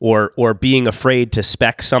 or being afraid to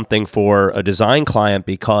spec something for a design client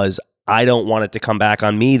because I don't want it to come back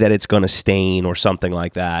on me that it's going to stain or something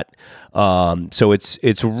like that. So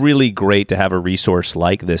it's really great to have a resource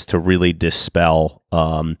like this to really dispel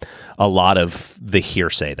a lot of the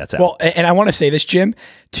hearsay that's out. Well, and I want to say this, Jim,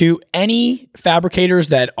 to any fabricators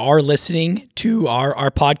that are listening to our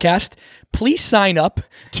podcast, please sign up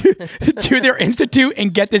to their institute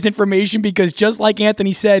and get this information, because just like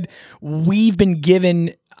Anthony said, we've been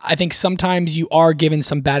given, I think sometimes you are given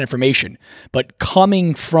some bad information, but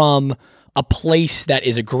coming from a place that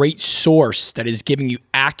is a great source that is giving you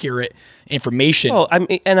accurate information. Well,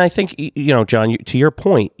 I think, John, to your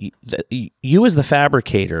point, you as the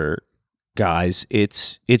fabricator, guys,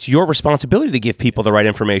 it's your responsibility to give people the right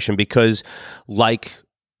information, because like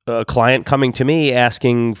a client coming to me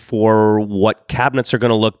asking for what cabinets are going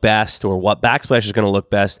to look best or what backsplash is going to look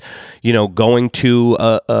best, going to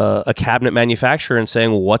a cabinet manufacturer and saying,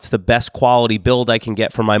 well, what's the best quality build I can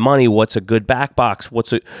get for my money? What's a good back box?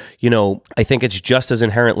 I think it's just as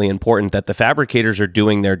inherently important that the fabricators are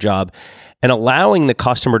doing their job and allowing the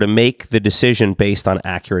customer to make the decision based on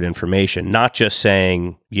accurate information, not just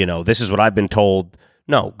saying, this is what I've been told.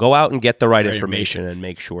 No, go out and get the right information and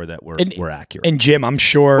make sure that we're accurate. And Jim, I'm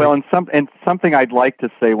sure. Well, and something I'd like to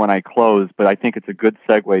say when I close, but I think it's a good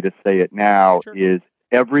segue to say it now, Sure. is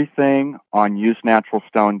everything on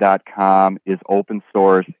usenaturalstone.com is open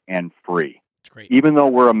source and free. That's great. Even though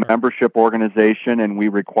we're a membership organization and we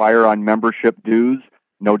require on membership dues,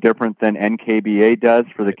 no different than NKBA does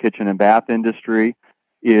for the kitchen and bath industry,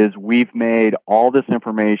 is we've made all this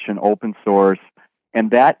information open source. And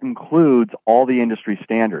that includes all the industry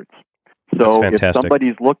standards. So if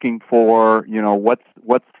somebody's looking for,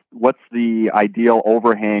 what's the ideal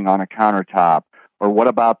overhang on a countertop, or what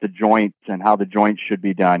about the joints and how the joints should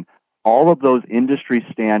be done, all of those industry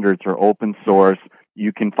standards are open source.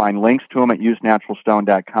 You can find links to them at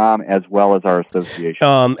usenaturalstone.com as well as our association.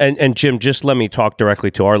 And Jim, just let me talk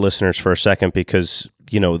directly to our listeners for a second, because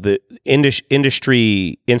the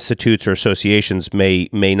industry institutes or associations may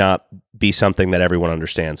not be something that everyone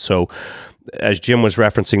understands. So as Jim was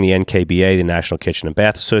referencing the NKBA, the National Kitchen and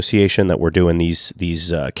Bath Association, that we're doing these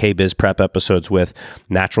KBIZ prep episodes with,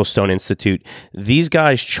 Natural Stone Institute, these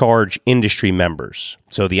guys charge industry members.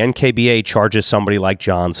 So the NKBA charges somebody like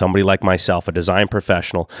John, somebody like myself, a design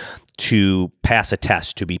professional, to pass a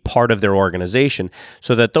test, to be part of their organization,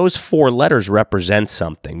 so that those 4 letters represent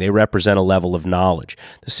something. They represent a level of knowledge.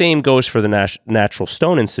 The same goes for the Natural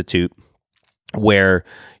Stone Institute, where,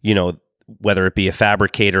 whether it be a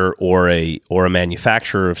fabricator or a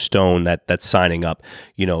manufacturer of stone that's signing up,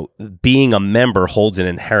 being a member holds an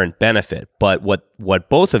inherent benefit. But what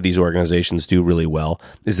both of these organizations do really well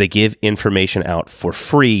is they give information out for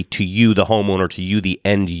free to you, the homeowner, to you, the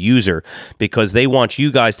end user, because they want you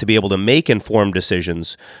guys to be able to make informed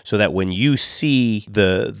decisions, so that when you see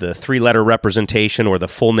the 3-letter representation or the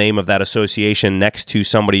full name of that association next to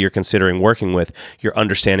somebody you're considering working with, you're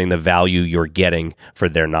understanding the value you're getting for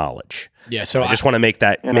their knowledge. Yeah, so I just want to make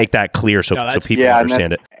that clear so people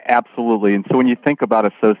understand it. Absolutely. And so when you think about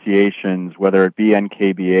associations, whether it be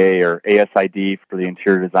NKBA or ASID for the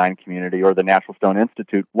interior design community or the Natural Stone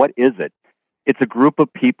Institute, what is it? It's a group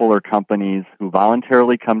of people or companies who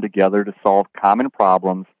voluntarily come together to solve common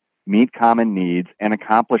problems meet common needs, and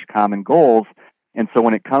accomplish common goals. And so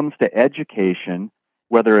when it comes to education,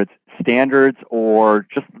 whether it's standards or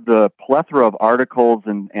just the plethora of articles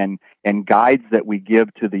and guides that we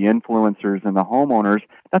give to the influencers and the homeowners,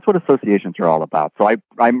 that's what associations are all about. So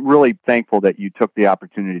I'm really thankful that you took the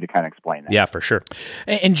opportunity to kind of explain that. Yeah, for sure.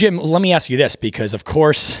 And Jim, let me ask you this, because of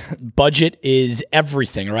course, budget is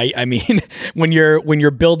everything, right? I mean, when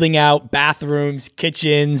you're building out bathrooms,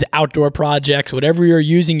 kitchens, outdoor projects, whatever you're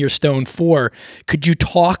using your stone for, could you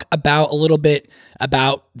talk about a little bit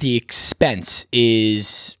about the expense?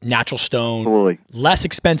 Is natural stone Absolutely. less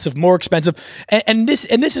expensive, more expensive? And this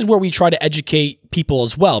is where we try to educate people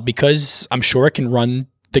as well, because I'm sure it can run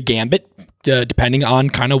the gambit depending on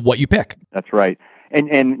kind of what you pick. That's right.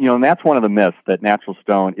 And that's one of the myths, that natural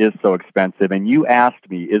stone is so expensive. And you asked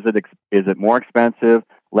me, is it more expensive,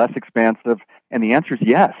 less expensive? And the answer is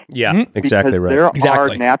yes. Yeah, exactly right. There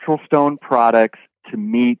Exactly. are natural stone products to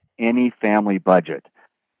meet any family budget.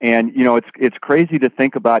 And, it's crazy to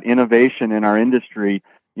think about innovation in our industry.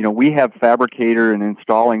 We have fabricator and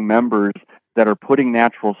installing members that are putting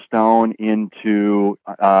natural stone into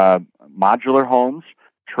modular homes,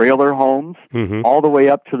 trailer homes, all the way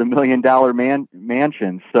up to the $1 million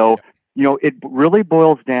mansion. So, it really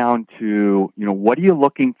boils down to, what are you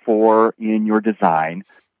looking for in your design?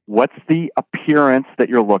 What's the appearance that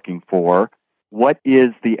you're looking for? What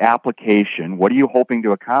is the application? What are you hoping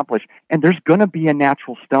to accomplish? And there's going to be a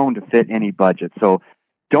natural stone to fit any budget. So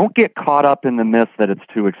don't get caught up in the myth that it's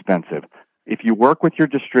too expensive. If you work with your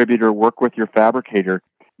distributor, work with your fabricator,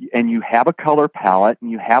 and you have a color palette and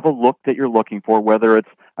you have a look that you're looking for, whether it's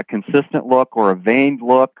a consistent look or a veined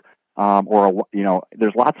look,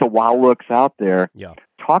 there's lots of wow looks out there. Yeah.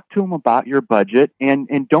 Talk to them about your budget and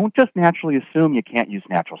don't just naturally assume you can't use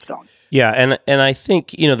natural stone. Yeah, and I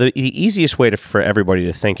think, the easiest way for everybody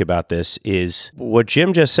to think about this is what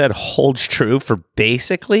Jim just said holds true for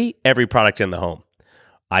basically every product in the home.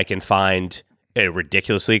 I can find a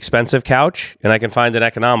ridiculously expensive couch and I can find an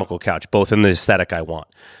economical couch, both in the aesthetic I want.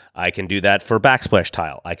 I can do that for backsplash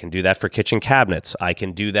tile. I can do that for kitchen cabinets. I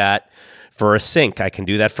can do that for a sink. I can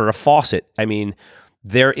do that for a faucet. I mean,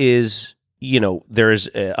 there is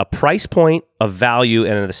a price point, a value,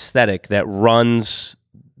 and an aesthetic that runs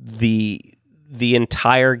the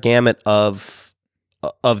entire gamut of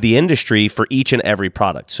the industry for each and every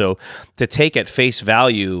product. So to take at face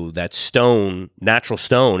value that natural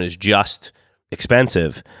stone is just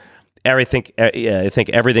expensive, I think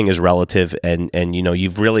everything is relative, and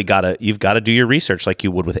you've really got to do your research like you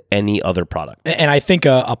would with any other product. And I think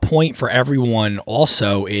a point for everyone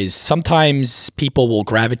also is sometimes people will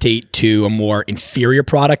gravitate to a more inferior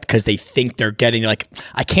product because they think they're getting, like,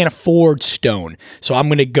 I can't afford stone, so I'm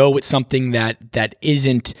going to go with something that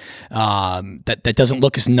isn't that doesn't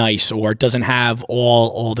look as nice or doesn't have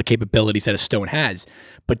all the capabilities that a stone has.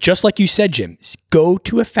 But just like you said, Jim, go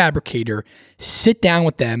to a fabricator, sit down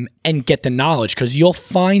with them, and get the knowledge, because you'll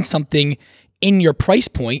find something in your price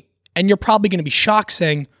point, and you're probably going to be shocked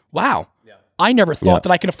saying, wow, I never thought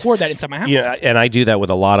that I could afford that inside my house. Yeah, and I do that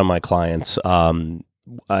with a lot of my clients.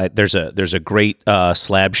 There's a great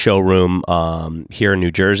slab showroom here in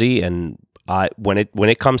New Jersey, and when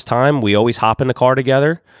it comes time, we always hop in the car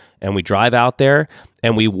together and we drive out there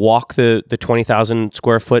and we walk the 20,000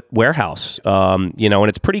 square foot warehouse. And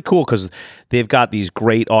it's pretty cool because they've got these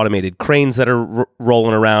great automated cranes that are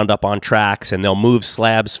rolling around up on tracks, and they'll move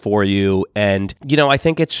slabs for you. And I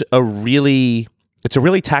think it's a really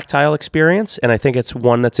tactile experience, and I think it's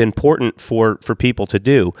one that's important for people to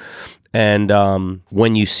do. And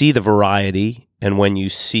when you see the variety and when you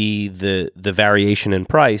see the variation in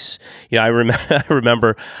price, I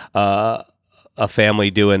remember a family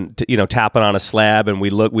doing, tapping on a slab, and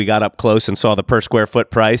we got up close and saw the per square foot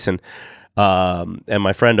price, and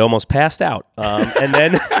my friend almost passed out.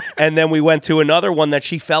 And then we went to another one that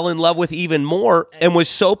she fell in love with even more, and was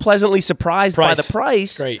so pleasantly surprised by the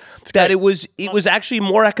price that it was actually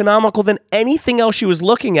more economical than anything else she was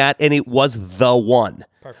looking at, and it was the one.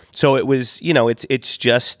 Perfect. So it was, it's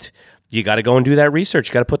just, you got to go and do that research.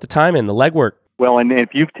 You got to put the time in, the legwork. Well, and if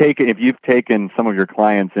you've taken some of your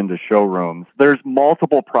clients into showrooms, there's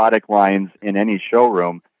multiple product lines in any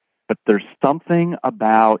showroom, but there's something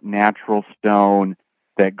about natural stone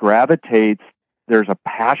that gravitates. There's a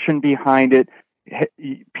passion behind it.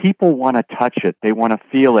 People want to touch it. They want to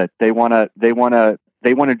feel it. They want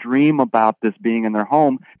to dream about this being in their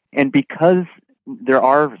home. And because there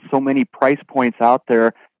are so many price points out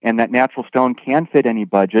there, and that natural stone can fit any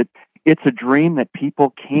budget, it's a dream that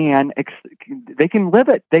people they can live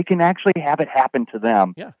it. They can actually have it happen to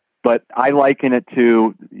them. Yeah. But I liken it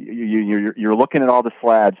to you're looking at all the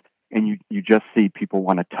slabs. and you just see people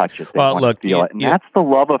want to touch it. They Well, want look, to feel it. And that's the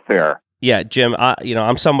love affair. Yeah, Jim,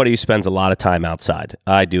 I'm somebody who spends a lot of time outside.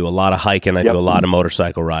 I do a lot of hiking. I do a lot of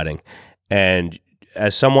motorcycle riding. And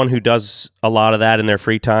as someone who does a lot of that in their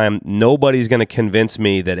free time, nobody's going to convince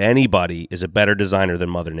me that anybody is a better designer than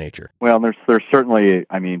Mother Nature. Well, there's certainly,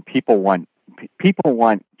 I mean, people want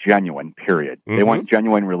genuine, period. Mm-hmm. They want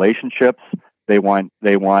genuine relationships. They want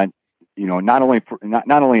not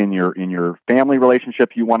only in your family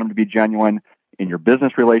relationships, you want them to be genuine. In your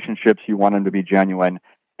business relationships, you want them to be genuine.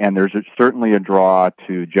 And there's certainly a draw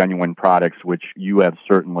to genuine products, which you have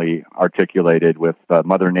certainly articulated with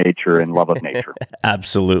Mother Nature and love of nature.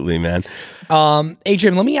 Absolutely, man. Hey,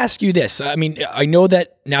 Jim, let me ask you this. I mean, I know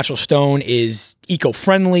that natural stone is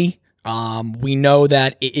eco-friendly. We know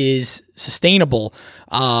that it is sustainable.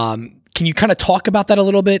 Can you kind of talk about that a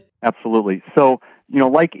little bit? Absolutely. So,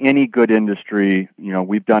 like any good industry,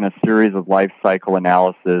 we've done a series of life cycle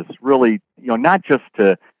analysis, really, not just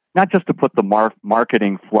to put the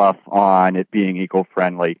marketing fluff on it being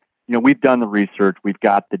eco-friendly. We've done the research, we've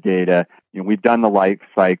got the data, we've done the life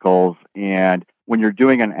cycles, and when you're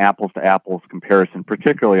doing an apples-to-apples comparison,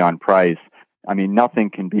 particularly on price, I mean, nothing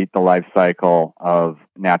can beat the life cycle of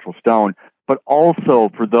natural stone. But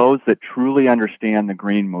also, for those that truly understand the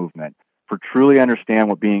green movement, for truly understand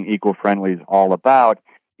what being eco-friendly is all about,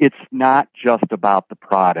 it's not just about the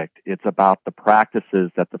product. It's about the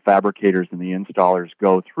practices that the fabricators and the installers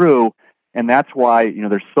go through. And that's why,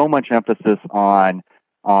 there's so much emphasis on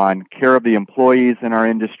care of the employees in our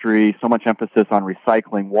industry, so much emphasis on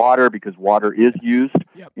recycling water because water is used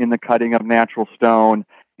in the cutting of natural stone.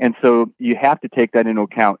 And so you have to take that into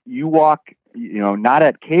account. You walk, not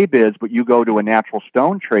at KBIS, but you go to a natural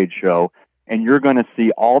stone trade show and you're going to see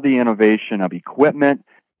all the innovation of equipment.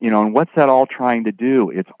 And what's that all trying to do?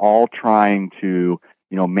 It's all trying to,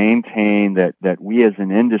 maintain that we as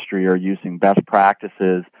an industry are using best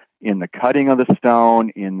practices in the cutting of the stone,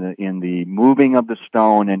 in the moving of the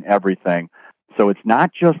stone and everything. So it's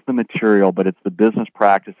not just the material, but it's the business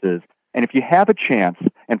practices. And if you have a chance,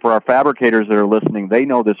 and for our fabricators that are listening, they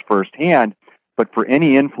know this firsthand, but for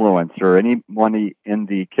any influencer, anyone in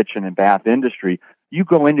the kitchen and bath industry, you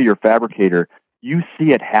go into your fabricator, you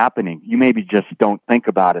see it happening. You maybe just don't think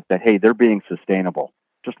about it that, hey, they're being sustainable.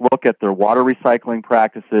 Just look at their water recycling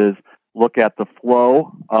practices, look at the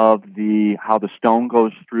flow of how the stone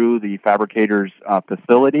goes through the fabricator's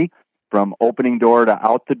facility from opening door to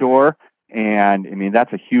out the door. And I mean,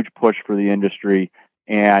 that's a huge push for the industry.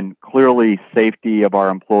 And clearly safety of our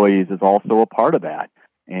employees is also a part of that.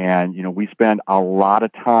 And, we spend a lot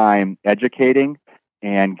of time educating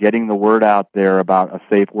and getting the word out there about a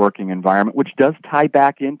safe working environment, which does tie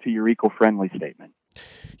back into your eco-friendly statement.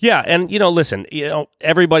 Yeah, and listen,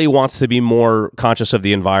 everybody wants to be more conscious of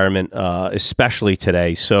the environment, especially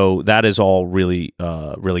today. So that is all really,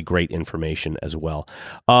 really great information as well.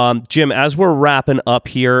 Jim, as we're wrapping up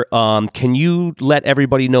here, can you let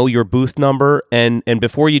everybody know your booth number? And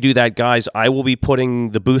before you do that, guys, I will be putting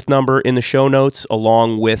the booth number in the show notes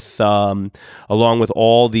along with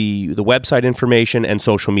all the website information and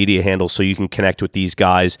social media handles, so you can connect with these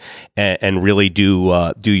guys and really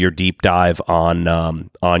do your deep dive on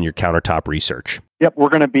your countertop research. Yep, we're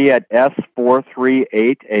going to be at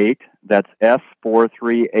S4388. That's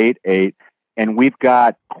S4388. And we've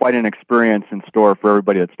got quite an experience in store for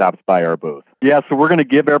everybody that stops by our booth. Yeah, so we're going to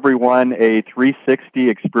give everyone a 360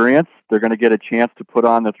 experience. They're going to get a chance to put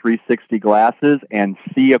on the 360 glasses and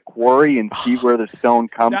see a quarry and see where the stone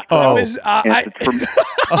comes from. It's a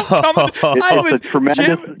tremendous.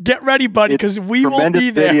 Jim, get ready, buddy, because we will be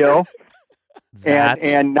there. Video.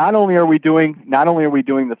 And not only are we doing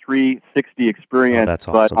the 360 experience,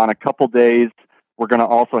 awesome. But on a couple days we're going to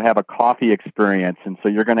also have a coffee experience, and so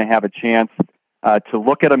you're going to have a chance to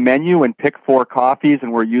look at a menu and pick 4 coffees,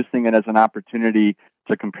 and we're using it as an opportunity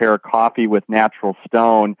to compare coffee with natural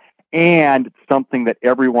stone. And something that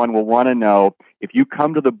everyone will want to know: if you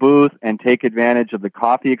come to the booth and take advantage of the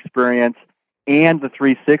coffee experience and the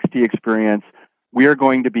 360 experience, we are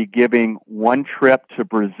going to be giving one trip to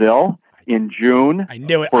Brazil in June. I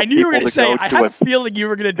knew it. I knew you were going to say, I had a feeling you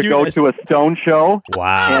were going to do this. To go to a stone show.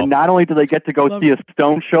 Wow. And not only do they get to go see a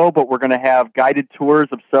stone show, but we're going to have guided tours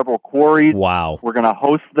of several quarries. Wow. We're going to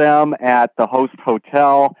host them at the Host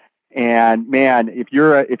Hotel. And man, if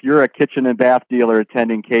you're a kitchen and bath dealer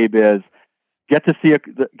attending KBIS, get to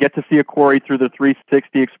see a quarry through the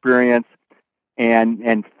 360 experience.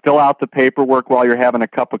 And fill out the paperwork while you're having a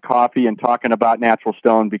cup of coffee and talking about natural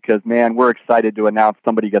stone, because, man, we're excited to announce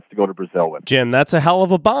somebody gets to go to Brazil with. Jim, that's a hell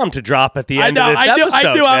of a bomb to drop at the end of this episode.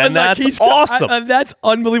 I knew. Man. That's awesome. That's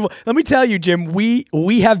unbelievable. Let me tell you, Jim, we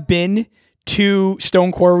have been 2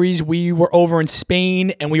 stone quarries. We were over in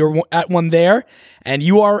Spain and we were at one there. And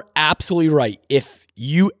you are absolutely right. If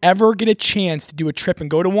you ever get a chance to do a trip and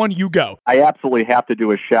go to one, you go. I absolutely have to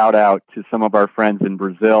do a shout out to some of our friends in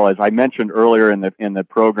Brazil. As I mentioned earlier in the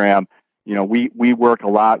program, we work a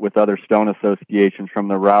lot with other stone associations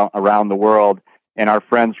from around the world, and our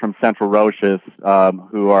friends from Central Rochas,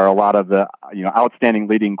 who are a lot of the outstanding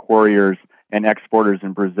leading quarriers and exporters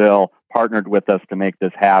in Brazil, partnered with us to make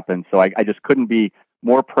this happen. So I just couldn't be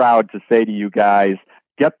more proud to say to you guys,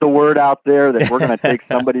 get the word out there that we're going to take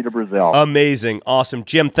somebody to Brazil. Amazing. Awesome.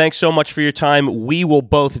 Jim, thanks so much for your time. We will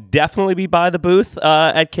both definitely be by the booth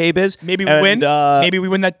at KBIS. Maybe we win. Maybe we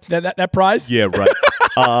win that prize. Yeah,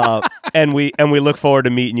 right. And we look forward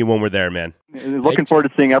to meeting you when we're there, man. Looking forward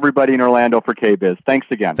to seeing everybody in Orlando for KBIS. Thanks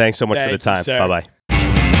again. Thanks so much for the time. Bye-bye.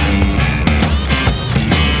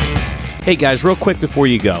 Hey guys, real quick before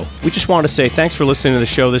you go, we just wanted to say thanks for listening to the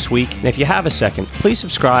show this week. And if you have a second, please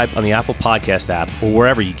subscribe on the Apple Podcast app or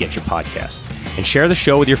wherever you get your podcasts. And share the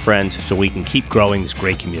show with your friends so we can keep growing this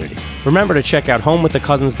great community. Remember to check out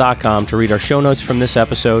homewiththecousins.com to read our show notes from this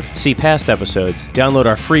episode, see past episodes, download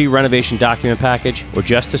our free renovation document package, or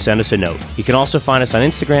just to send us a note. You can also find us on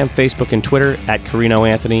Instagram, Facebook, and Twitter at Carino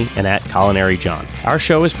Anthony and at Culinary John. Our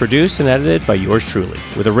show is produced and edited by yours truly,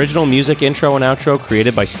 with original music intro and outro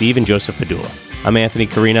created by Steve and Joseph Padula. I'm Anthony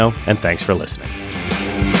Carino, and thanks for listening.